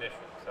technicians.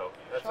 So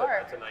that's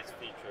a nice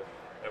feature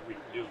that we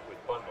can do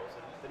with bundles.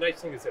 And the nice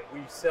thing is that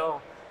we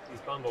sell these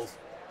bundles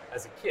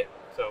as a kit.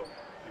 So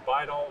you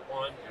buy it all at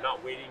once. You're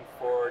not waiting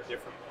for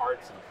different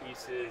parts and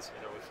pieces,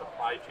 with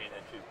supply chain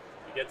issues.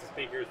 You get the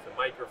speakers, the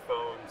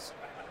microphones,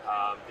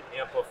 the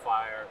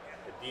amplifier,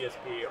 the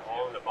DSP,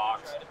 all in the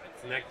box.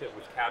 Connect it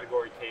with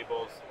category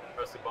cables,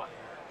 press a button,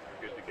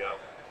 you're good to go.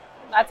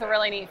 That's a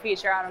really neat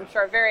feature, and I'm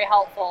sure very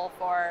helpful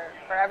for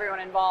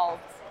everyone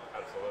involved.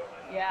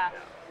 Absolutely. Yeah.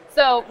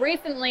 So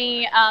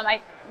recently,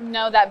 I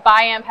know that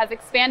Biamp has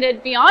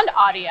expanded beyond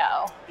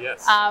audio.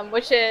 Yes.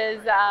 Which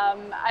is,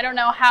 I don't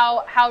know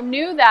how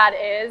new that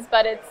is,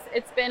 but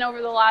it's been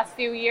over the last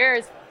few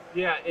years.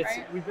 Yeah,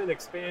 right? We've been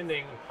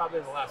expanding probably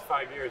in the last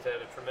 5 years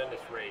at a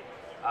tremendous rate.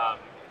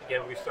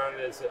 Again, we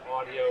started as an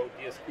audio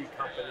DSP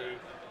company,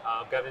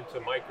 got into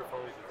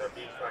microphones with our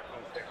beam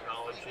tracking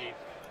technology.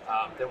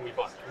 Then we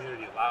bought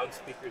community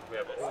loudspeakers. We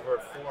have over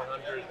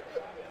 400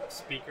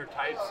 speaker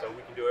types, so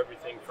we can do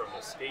everything from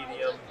a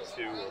stadium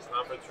to a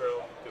conference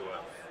room to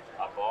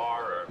a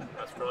bar or a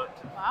restaurant.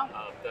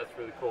 Wow. That's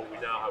really cool. We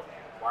now have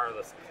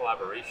wireless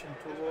collaboration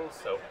tools,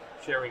 so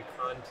sharing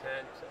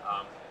content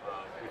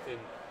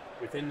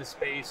within the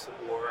space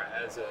or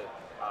as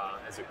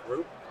a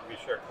group. We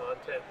share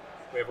content.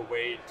 We have a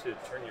way to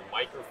turn your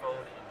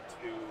microphone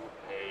into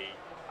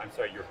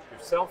your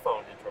cell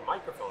phone into a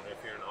microphone if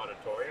you're in an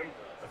auditorium.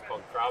 That's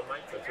called Crowd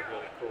Mic. That's a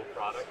really cool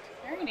product.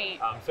 Very neat.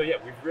 So yeah,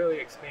 we've really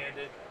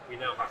expanded. We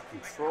now have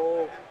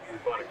control. We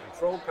bought a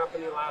control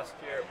company last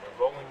year.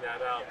 We're rolling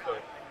that out. So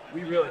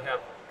we really have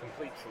a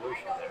complete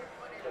solution there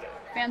today.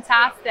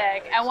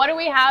 Fantastic. And what do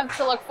we have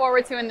to look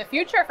forward to in the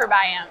future for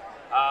Biamp?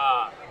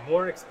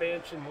 More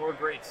expansion, more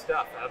great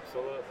stuff.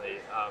 Absolutely.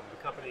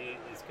 The company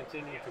is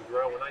continuing to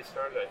grow. When I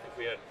started, I think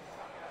we had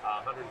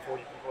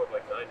 140 people. We have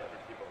like 900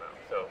 people now.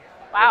 So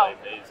wow,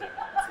 really amazing.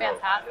 That's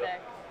fantastic.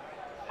 Yep.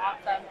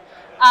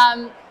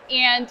 Awesome.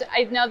 And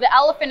I know the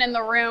elephant in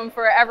the room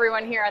for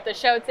everyone here at the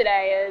show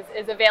today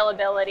is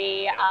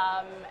availability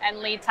and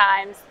lead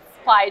times,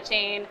 supply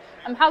chain.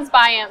 How's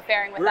Biamp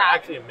faring with We're that?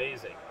 actually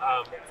amazing.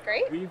 That's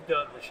great.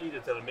 Rashid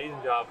has done an amazing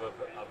job of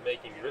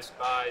making risk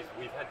buys.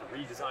 We've had to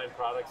redesign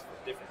products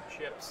for different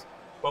chips,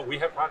 but we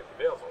have product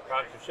available.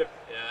 Product to ship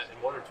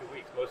in 1 or 2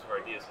 weeks. Most of our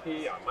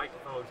DSP, our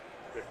microphones,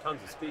 we have tons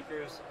of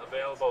speakers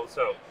available.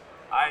 So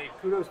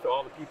kudos to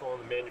all the people on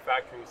the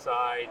manufacturing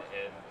side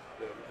and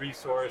the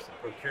resource and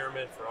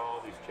procurement for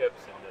all these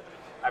chips and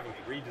having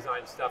to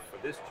redesign stuff for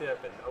this chip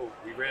and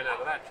we ran out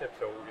of that chip,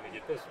 so we're going to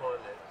get this one.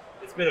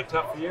 It's been a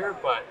tough year,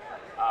 but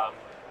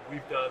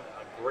we've done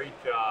a great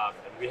job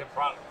and we have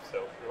products.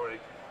 So we want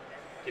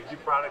to give you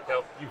product to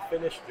help you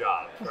finish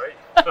jobs,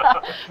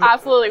 right?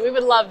 Absolutely, we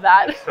would love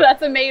that.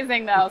 That's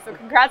amazing though. So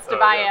congrats to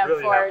Biamp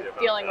really for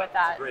dealing with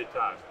that. It's a great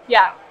time.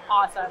 Yeah,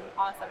 awesome.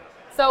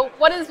 So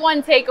what is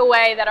one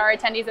takeaway that our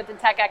attendees at the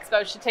Tech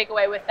Expo should take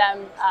away with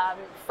them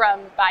from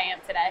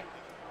Biamp today?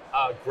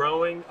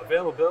 Growing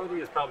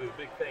availability is probably the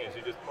big thing, as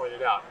you just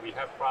pointed out. We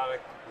have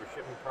product, we're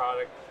shipping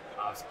product,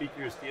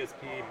 speakers,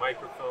 DSP,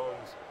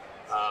 microphones.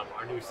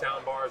 Our new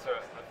sound bars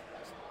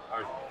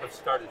have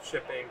started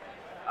shipping.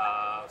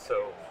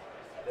 So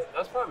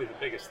that's probably the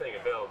biggest thing,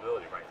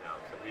 availability right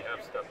now. So we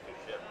have stuff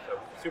to ship. So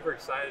super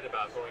excited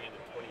about going into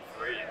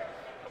 23 and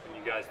helping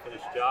you guys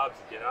finish jobs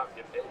and get out and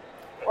get paid.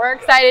 We're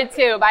excited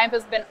too. Biamp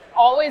has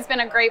always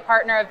been a great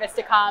partner of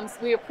Vistacom's.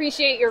 We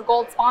appreciate your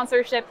gold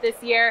sponsorship this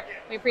year.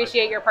 We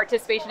appreciate your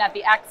participation at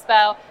the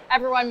Expo.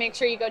 Everyone, make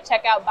sure you go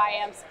check out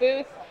Biamp's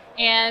booth.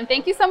 And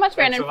thank you so much,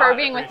 Brandon, for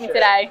being with me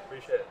today.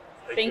 Appreciate it.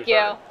 Thank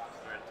you.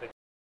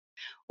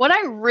 What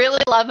I really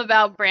love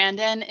about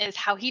Brandon is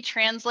how he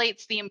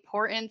translates the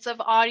importance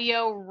of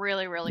audio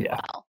really, really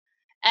well.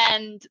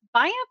 And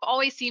Biamp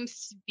always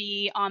seems to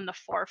be on the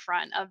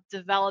forefront of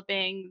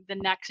developing the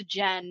next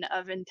gen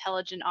of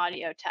intelligent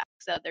audio tech.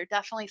 So they're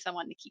definitely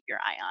someone to keep your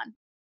eye on.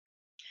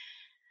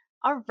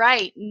 All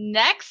right,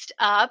 next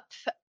up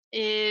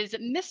is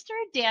Mr.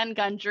 Dan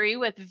Gundry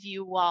with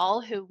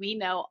ViewWall, who we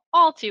know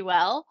all too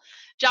well.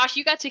 Josh,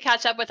 you got to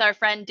catch up with our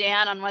friend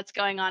Dan on what's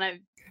going on at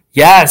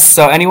Yes,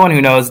 so anyone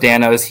who knows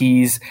Dan knows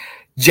he's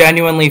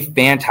genuinely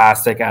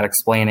fantastic at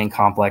explaining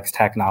complex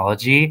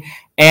technology,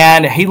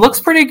 and he looks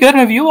pretty good in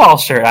a ViewWall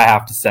shirt, I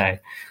have to say.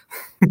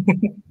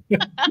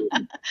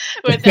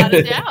 Without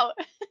a doubt.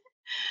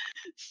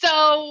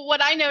 So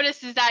what I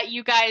noticed is that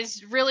you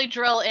guys really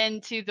drill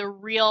into the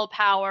real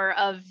power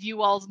of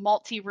ViewWall's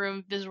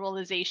multi-room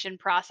visualization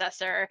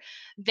processor,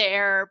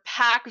 their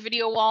PAC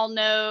video wall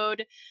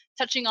node,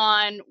 touching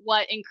on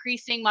what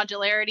increasing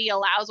modularity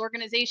allows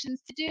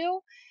organizations to do,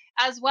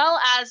 as well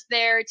as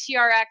their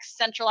TRX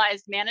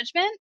centralized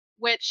management,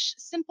 which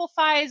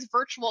simplifies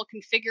virtual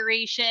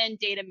configuration,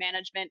 data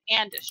management,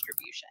 and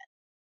distribution.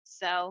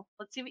 So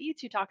let's see what you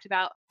two talked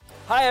about.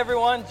 Hi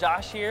everyone,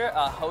 Josh here,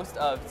 host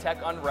of Tech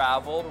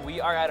Unraveled. We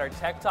are at our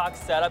Tech Talk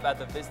setup at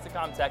the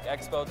Vistacom Tech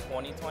Expo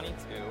 2022.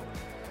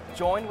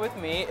 Joined with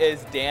me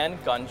is Dan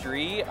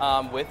Gundry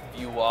with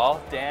ViewWall.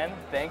 Dan,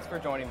 thanks for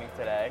joining me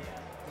today.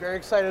 Very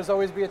excited as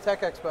always to be at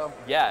Tech Expo.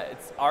 Yeah,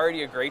 it's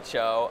already a great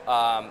show.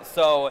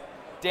 So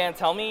Dan,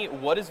 tell me,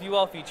 what is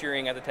ViewWall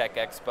featuring at the Tech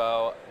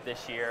Expo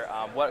this year?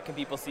 What can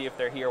people see if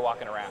they're here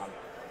walking around?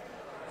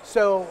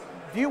 So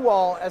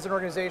ViewWall as an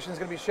organization is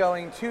going to be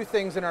showing two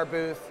things in our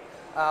booth.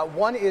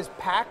 One is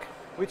PAC,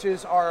 which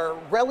is our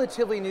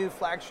relatively new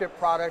flagship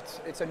product.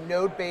 It's a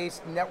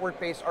node-based,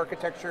 network-based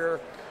architecture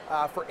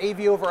for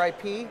AV over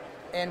IP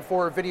and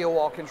for video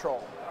wall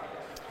control.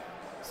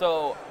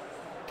 So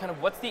kind of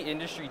what's the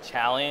industry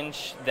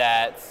challenge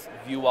that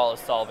ViewWall is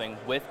solving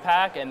with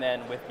PAC and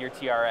then with your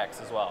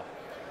TRX as well?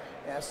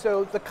 Yeah,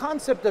 so the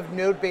concept of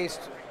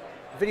node-based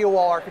video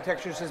wall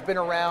architectures has been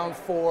around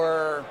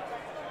for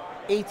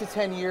 8 to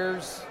 10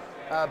 years.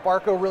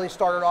 Barco really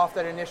started off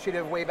that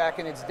initiative way back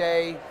in its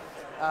day.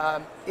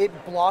 It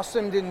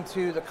blossomed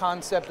into the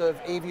concept of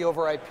AV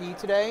over IP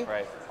today,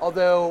 right.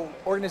 Although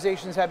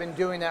organizations have been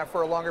doing that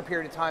for a longer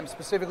period of time,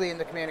 specifically in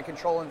the command and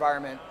control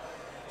environment.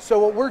 So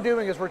what we're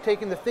doing is we're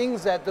taking the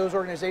things that those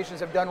organizations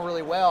have done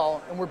really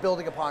well and we're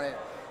building upon it.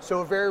 So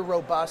a very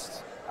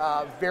robust,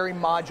 very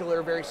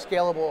modular, very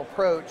scalable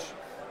approach,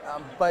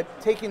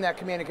 but taking that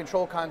command and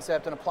control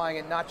concept and applying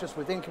it not just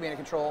within command and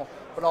control,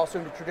 but also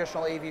into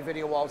traditional AV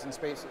video walls and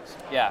spaces.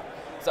 Yeah,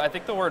 so I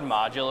think the word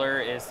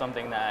modular is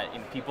something that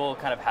people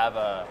kind of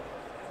have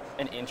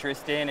an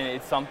interest in, and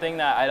it's something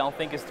that I don't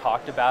think is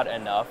talked about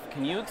enough.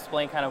 Can you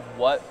explain kind of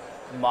what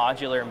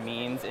modular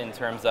means in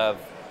terms of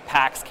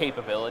PAX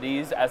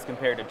capabilities as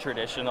compared to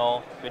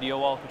traditional video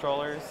wall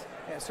controllers?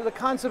 Yeah, so the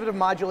concept of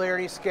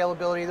modularity,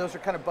 scalability, those are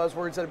kind of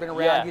buzzwords that have been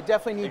around. Yeah, you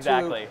definitely need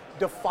exactly. to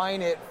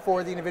define it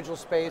for the individual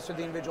space or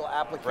the individual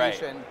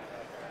application.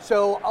 Right.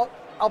 So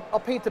I'll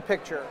paint the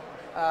picture.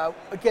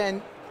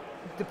 Again,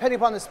 depending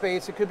upon the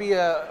space, it could be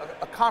a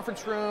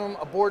conference room,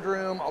 a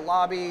boardroom, a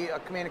lobby, a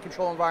command and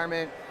control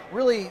environment.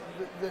 Really,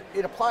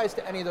 it applies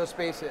to any of those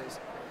spaces.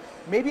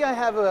 Maybe I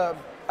have a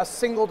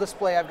single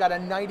display. I've got a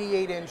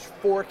 98-inch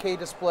 4K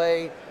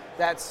display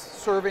that's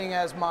serving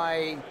as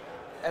my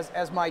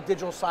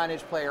digital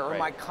signage player or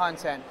my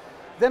content.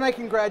 Then I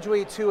can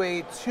graduate to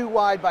a 2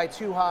 wide by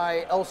 2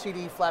 high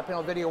LCD flat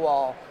panel video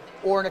wall.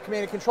 Or in a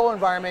command and control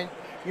environment,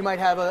 you might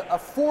have a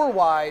 4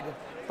 wide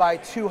by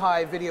 2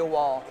 high video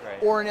wall,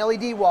 or an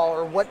LED wall,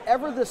 or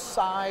whatever the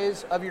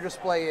size of your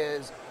display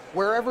is,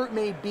 wherever it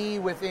may be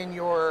within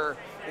your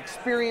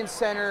experience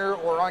center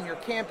or on your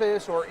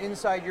campus or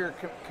inside your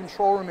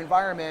control room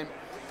environment,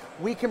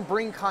 we can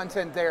bring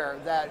content there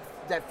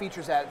that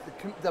features that.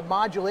 The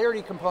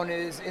modularity component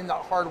is in the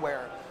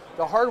hardware.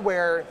 The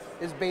hardware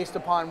is based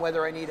upon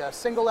whether I need a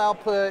single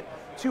output,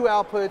 2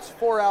 outputs,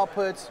 4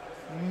 outputs,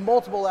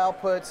 multiple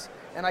outputs,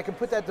 and I can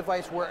put that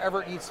device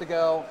wherever it needs to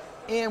go,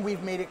 and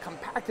we've made it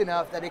compact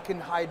enough that it can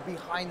hide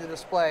behind the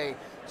display.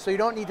 So you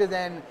don't need to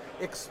then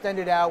extend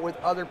it out with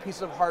other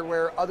pieces of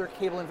hardware, other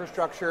cable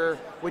infrastructure,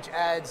 which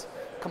adds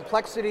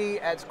complexity,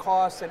 adds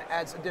costs, and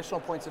adds additional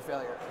points of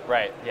failure.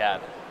 Right, yeah.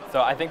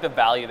 So I think the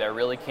value there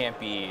really can't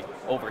be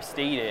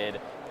overstated,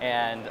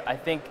 and I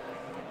think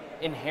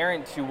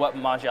inherent to what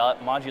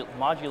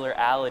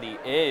modularity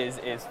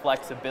is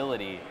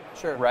flexibility.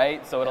 Sure.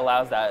 Right? So it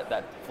allows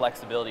that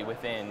flexibility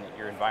within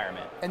your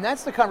environment. And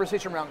that's the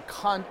conversation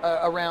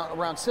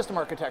around system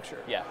architecture.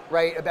 Yeah.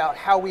 Right? About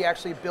how we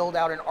actually build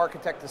out and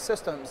architect the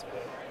systems.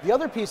 The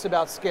other piece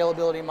about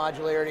scalability and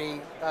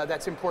modularity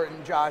that's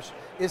important, Josh,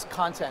 is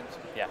content.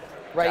 Yeah.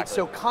 Right? Exactly.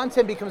 So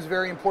content becomes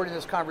very important in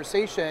this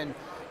conversation,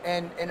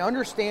 and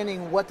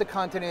understanding what the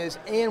content is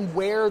and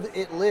where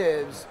it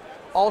lives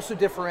also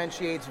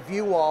differentiates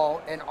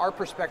ViewWall and our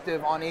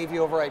perspective on AV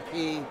over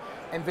IP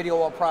and video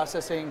wall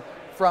processing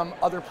from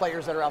other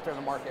players that are out there in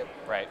the market.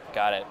 Right,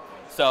 got it.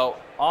 So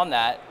on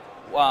that,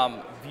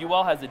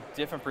 ViewWall has a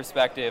different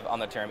perspective on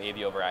the term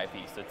AV over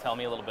IP. So tell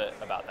me a little bit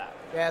about that.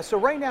 Yeah, so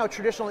right now,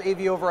 traditional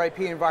AV over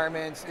IP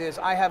environments is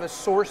I have a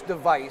source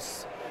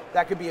device.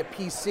 That could be a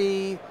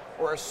PC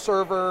or a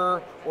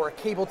server or a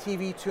cable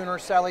TV tuner,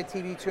 satellite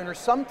TV tuner,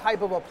 some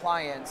type of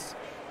appliance,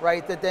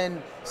 right, that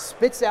then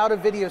spits out a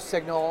video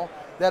signal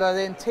that I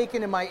then take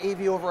into my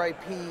AV over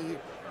IP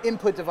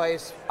input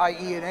device,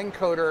 i.e. an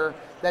encoder,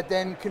 that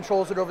then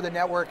controls it over the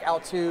network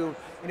out to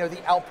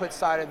the output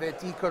side of it,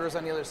 decoders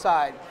on the other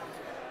side.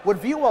 What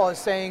ViewWall is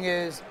saying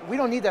is we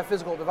don't need that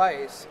physical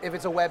device if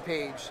it's a web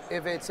page,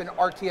 if it's an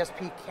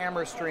RTSP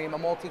camera stream, a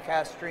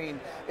multicast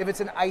stream, if it's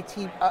an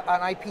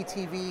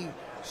IPTV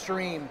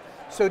stream.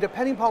 So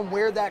depending upon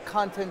where that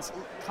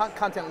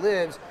content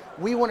lives,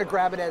 we want to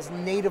grab it as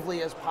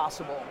natively as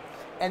possible.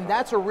 And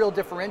that's a real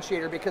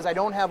differentiator because I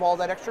don't have all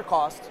that extra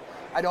cost.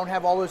 I don't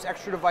have all those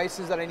extra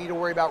devices that I need to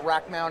worry about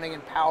rack mounting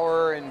and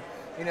power and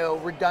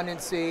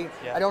redundancy.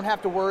 Yeah. I don't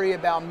have to worry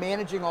about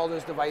managing all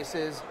those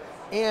devices,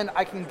 and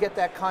I can get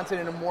that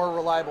content in a more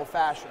reliable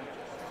fashion.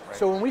 Right.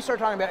 So when we start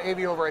talking about AV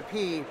over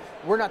IP,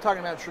 we're not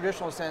talking about a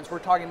traditional sense, we're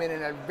talking about it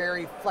in a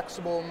very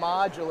flexible,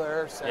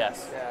 modular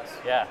sense. Yes.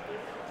 Yeah.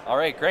 All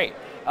right, great.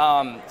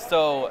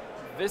 So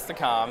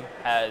Vistacom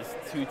has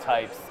 2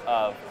 types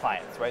of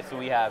clients, right? So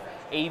we have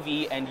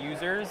AV end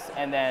users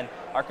and then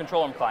our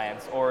control room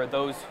clients, or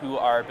those who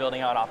are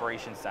building out an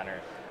operations center.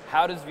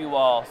 How does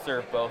ViewWall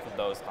serve both of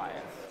those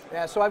clients?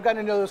 Yeah, so I've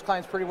gotten to know those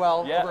clients pretty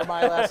well over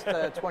my last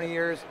 20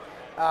 years.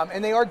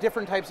 And they are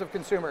different types of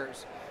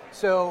consumers.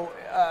 So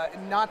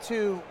not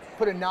to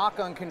put a knock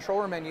on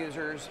control room end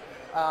users,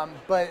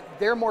 but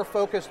they're more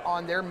focused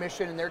on their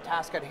mission and their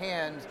task at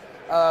hand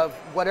of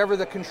whatever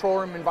the control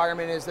room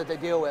environment is that they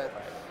deal with.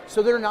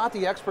 So they're not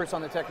the experts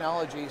on the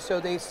technology. So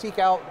they seek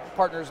out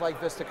partners like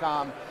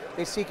Vistacom.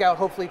 They seek out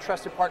hopefully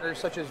trusted partners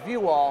such as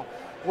ViewWall.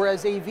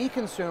 Whereas AV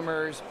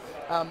consumers,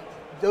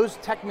 those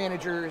tech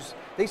managers,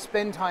 they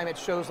spend time at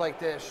shows like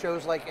this,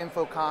 shows like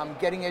Infocom,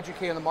 getting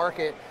educated on the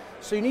market.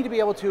 So you need to be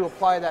able to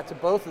apply that to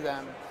both of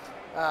them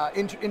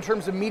in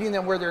terms of meeting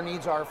them where their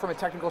needs are from a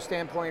technical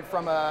standpoint,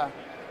 from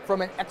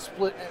an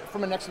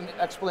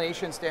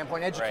explanation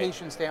standpoint,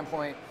 education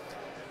standpoint.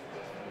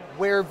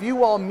 Where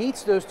ViewWall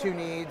meets those 2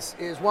 needs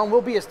is, one,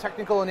 we'll be as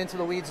technical and into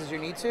the weeds as you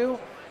need to.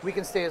 We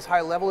can stay as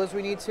high level as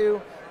we need to.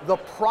 The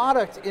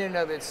product in and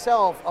of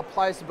itself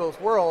applies to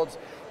both worlds.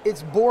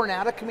 It's born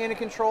out of command and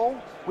control,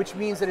 which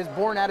means that it's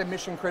born out of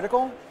mission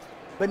critical.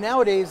 But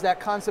nowadays, that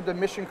concept of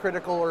mission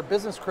critical or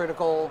business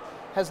critical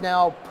has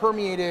now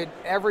permeated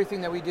everything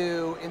that we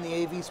do in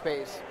the AV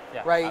space,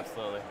 right?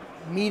 Absolutely.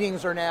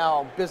 Meetings are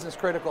now business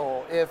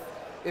critical.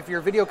 If your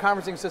video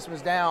conferencing system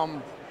is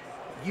down,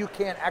 you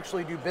can't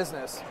actually do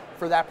business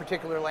for that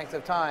particular length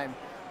of time.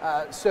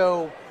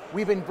 So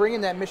we've been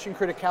bringing that mission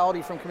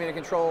criticality from command and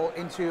control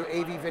into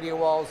AV video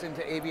walls,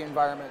 into AV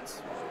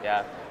environments.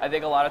 Yeah, I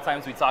think a lot of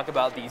times we talk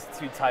about these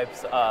two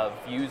types of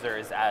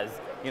users as,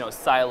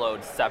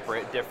 siloed,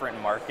 separate, different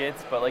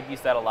markets. But like you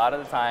said, a lot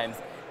of the times,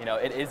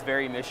 it is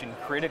very mission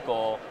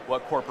critical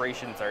what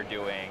corporations are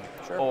doing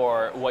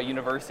or what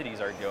universities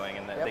are doing,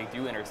 and that they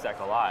do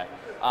intersect a lot.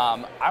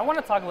 I want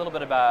to talk a little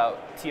bit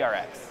about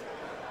TRX.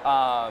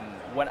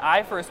 When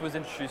I first was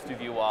introduced to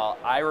ViewWall,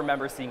 I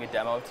remember seeing a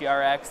demo of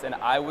TRX, and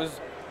I was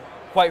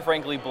quite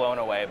frankly blown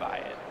away by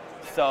it.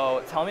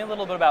 So tell me a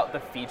little bit about the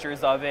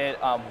features of it,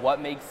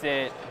 what makes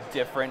it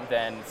different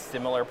than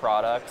similar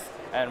products,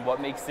 and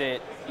what makes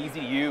it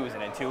easy to use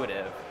and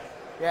intuitive.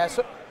 Yeah,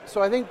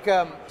 so I think,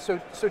 so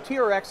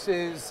TRX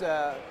is,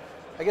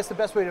 I guess the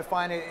best way to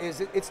define it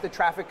is it's the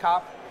traffic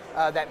cop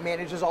that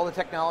manages all the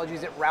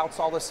technologies, it routes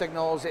all the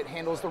signals, it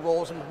handles the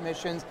roles and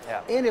permissions,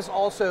 and is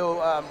also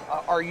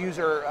our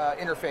user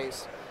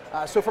interface.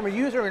 So from a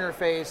user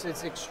interface,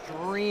 it's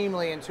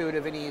extremely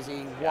intuitive and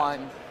easy,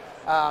 one.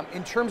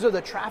 In terms of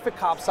the traffic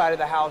cop side of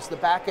the house, the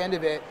back end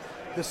of it,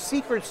 the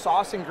secret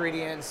sauce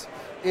ingredients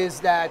is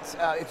that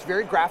it's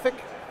very graphic,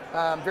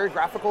 very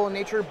graphical in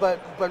nature, but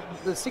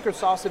the secret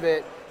sauce of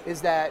it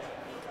is that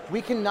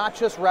we can not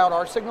just route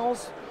our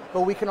signals,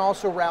 but we can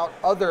also route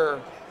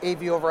other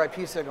AV over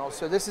IP signals.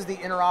 So this is the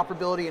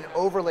interoperability and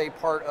overlay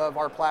part of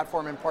our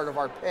platform and part of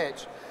our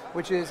pitch,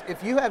 which is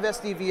if you have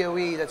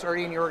SDVoE that's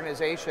already in your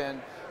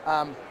organization,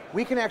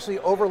 we can actually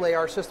overlay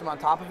our system on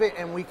top of it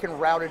and we can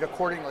route it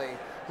accordingly.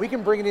 We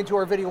can bring it into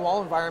our video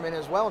wall environment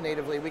as well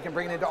natively. We can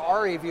bring it into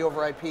our AV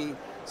over IP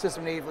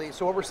system natively.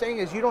 So what we're saying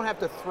is you don't have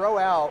to throw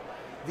out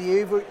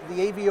the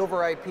AV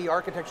over IP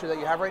architecture that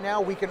you have right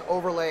now. We can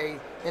overlay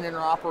and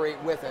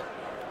interoperate with it.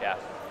 Yeah,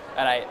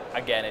 and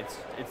again, it's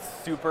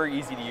super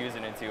easy to use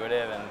and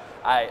intuitive, and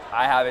I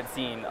haven't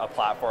seen a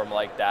platform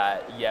like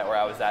that yet where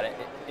I was that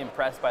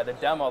impressed by the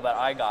demo that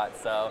I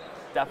got, so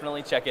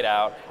definitely check it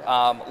out.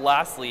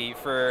 Lastly,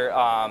 for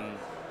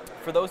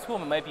those who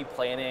might be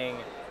planning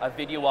a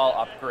video wall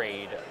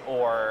upgrade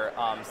or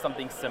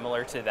something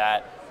similar to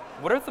that,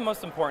 what are the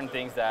most important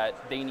things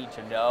that they need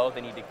to know,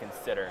 they need to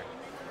consider?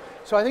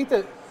 So I think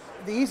that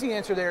the easy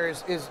answer there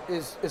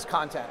is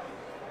content,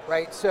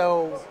 right?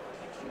 So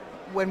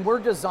when we're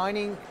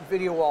designing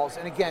video walls,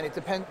 and again, it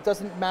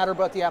doesn't matter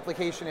what the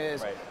application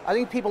is, I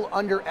think people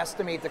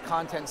underestimate the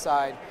content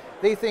side.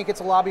 They think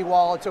it's a lobby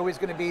wall, it's always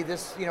going to be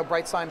this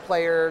bright sign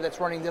player that's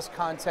running this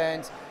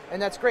content,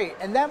 and that's great.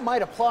 And that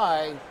might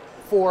apply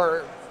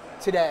for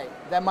today.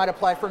 That might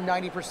apply for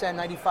 90%,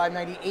 95,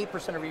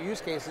 98% of your use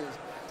cases.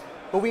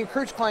 But we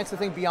encourage clients to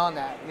think beyond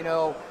that.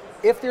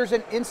 If there's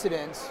an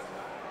incident,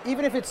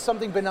 even if it's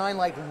something benign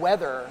like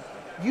weather,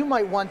 you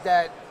might want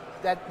that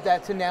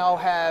to now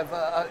have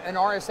an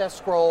RSS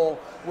scroll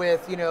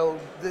with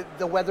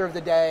the weather of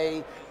the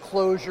day,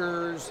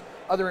 closures,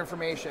 other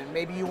information.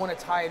 Maybe you want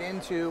to tie it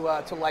into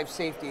to life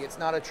safety. It's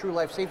not a true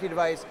life safety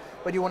device,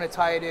 but you want to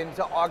tie it in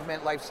to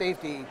augment life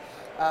safety.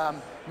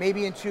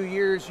 Maybe in 2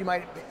 years you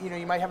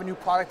might have a new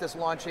product that's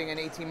launching in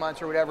 18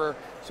 months or whatever,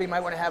 so you might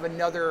want to have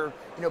another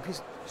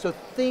piece. So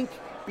think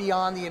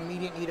beyond the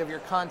immediate need of your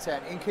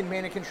content. In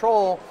command and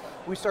control,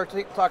 we start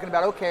talking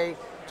about, okay,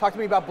 talk to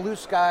me about blue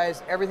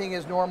skies, everything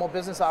is normal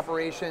business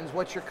operations,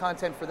 what's your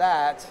content for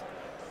that?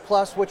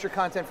 Plus, what's your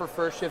content for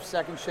first shift,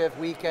 second shift,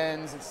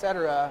 weekends,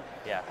 etc.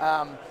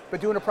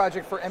 But doing a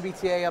project for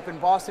MBTA up in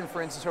Boston,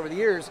 for instance, over the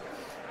years,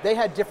 they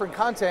had different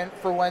content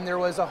for when there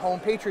was a home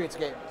Patriots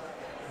game.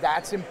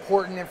 That's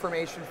important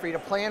information for you to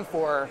plan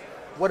for.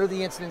 What are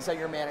the incidents that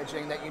you're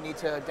managing that you need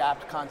to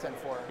adapt content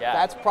for?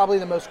 That's probably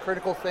the most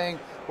critical thing,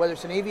 whether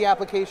it's an AV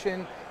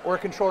application or a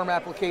control room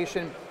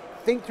application.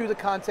 Think through the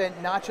content,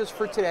 not just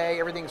for today,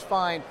 everything's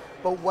fine,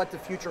 but what the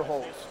future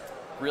holds.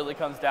 Really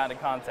comes down to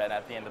content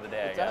at the end of the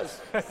day, I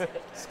guess.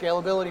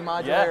 Scalability,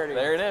 modularity. Yeah,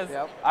 there it is.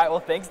 All right, well,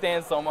 thanks,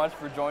 Dan, so much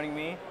for joining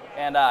me,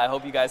 and I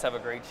hope you guys have a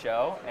great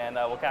show, and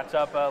we'll catch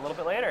up a little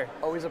bit later.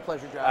 Always a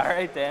pleasure, Josh. All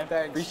right, Dan.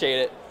 Thanks. Appreciate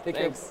it.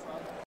 Thanks.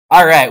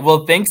 All right.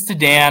 Well, thanks to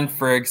Dan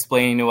for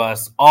explaining to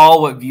us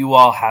all what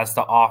ViewWall has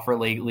to offer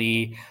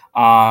lately.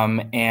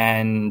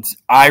 And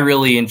I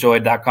really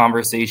enjoyed that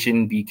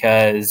conversation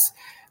because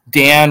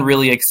Dan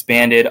really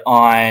expanded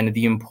on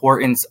the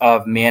importance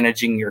of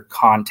managing your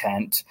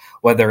content,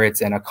 whether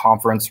it's in a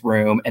conference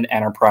room, an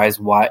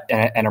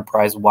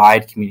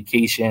enterprise-wide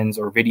communications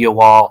or video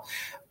wall,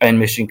 and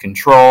mission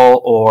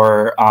control,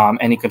 or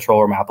any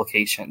control room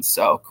applications.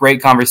 So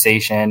great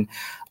conversation.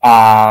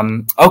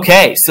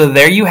 Okay, so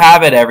there you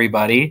have it,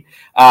 everybody.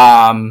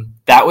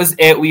 That was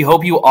it. We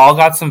hope you all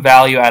got some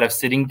value out of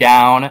sitting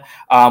down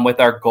with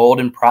our gold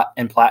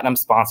and platinum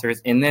sponsors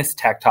in this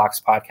Tech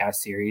Talks podcast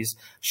series,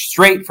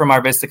 straight from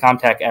our Vistacom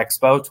Tech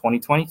Expo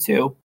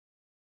 2022.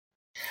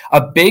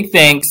 A big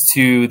thanks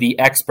to the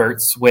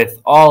experts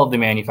with all of the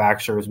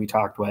manufacturers we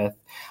talked with.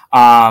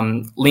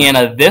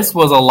 Leanna, this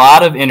was a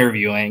lot of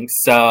interviewing,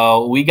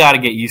 so we got to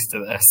get used to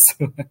this.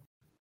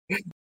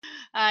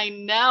 I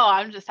know.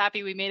 I'm just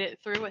happy we made it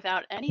through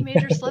without any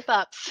major slip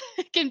ups.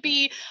 It can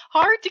be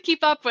hard to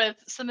keep up with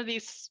some of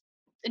these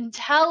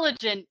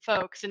intelligent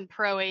folks in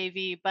Pro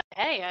AV, but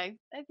hey,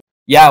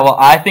 Yeah, well,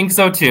 I think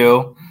so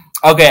too.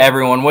 Okay,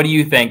 everyone, what do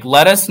you think?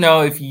 Let us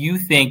know if you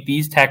think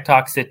these Tech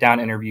Talk sit-down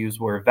interviews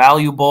were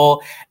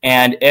valuable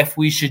and if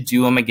we should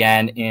do them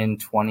again in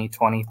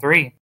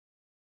 2023.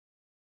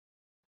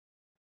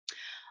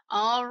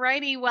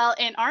 Alrighty, well,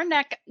 in our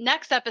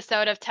next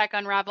episode of Tech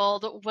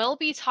Unraveled, we'll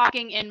be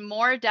talking in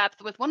more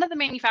depth with one of the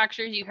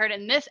manufacturers you heard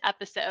in this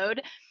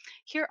episode.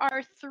 Here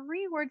are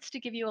 3 words to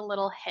give you a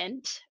little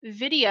hint: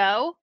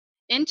 video,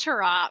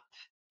 interop,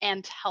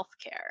 and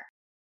healthcare.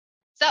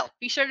 So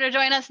be sure to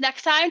join us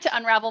next time to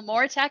unravel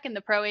more tech in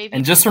the Pro AV.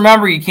 And just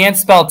remember, you can't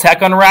spell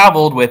Tech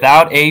Unraveled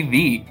without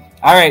AV.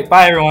 All right,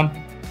 bye, everyone.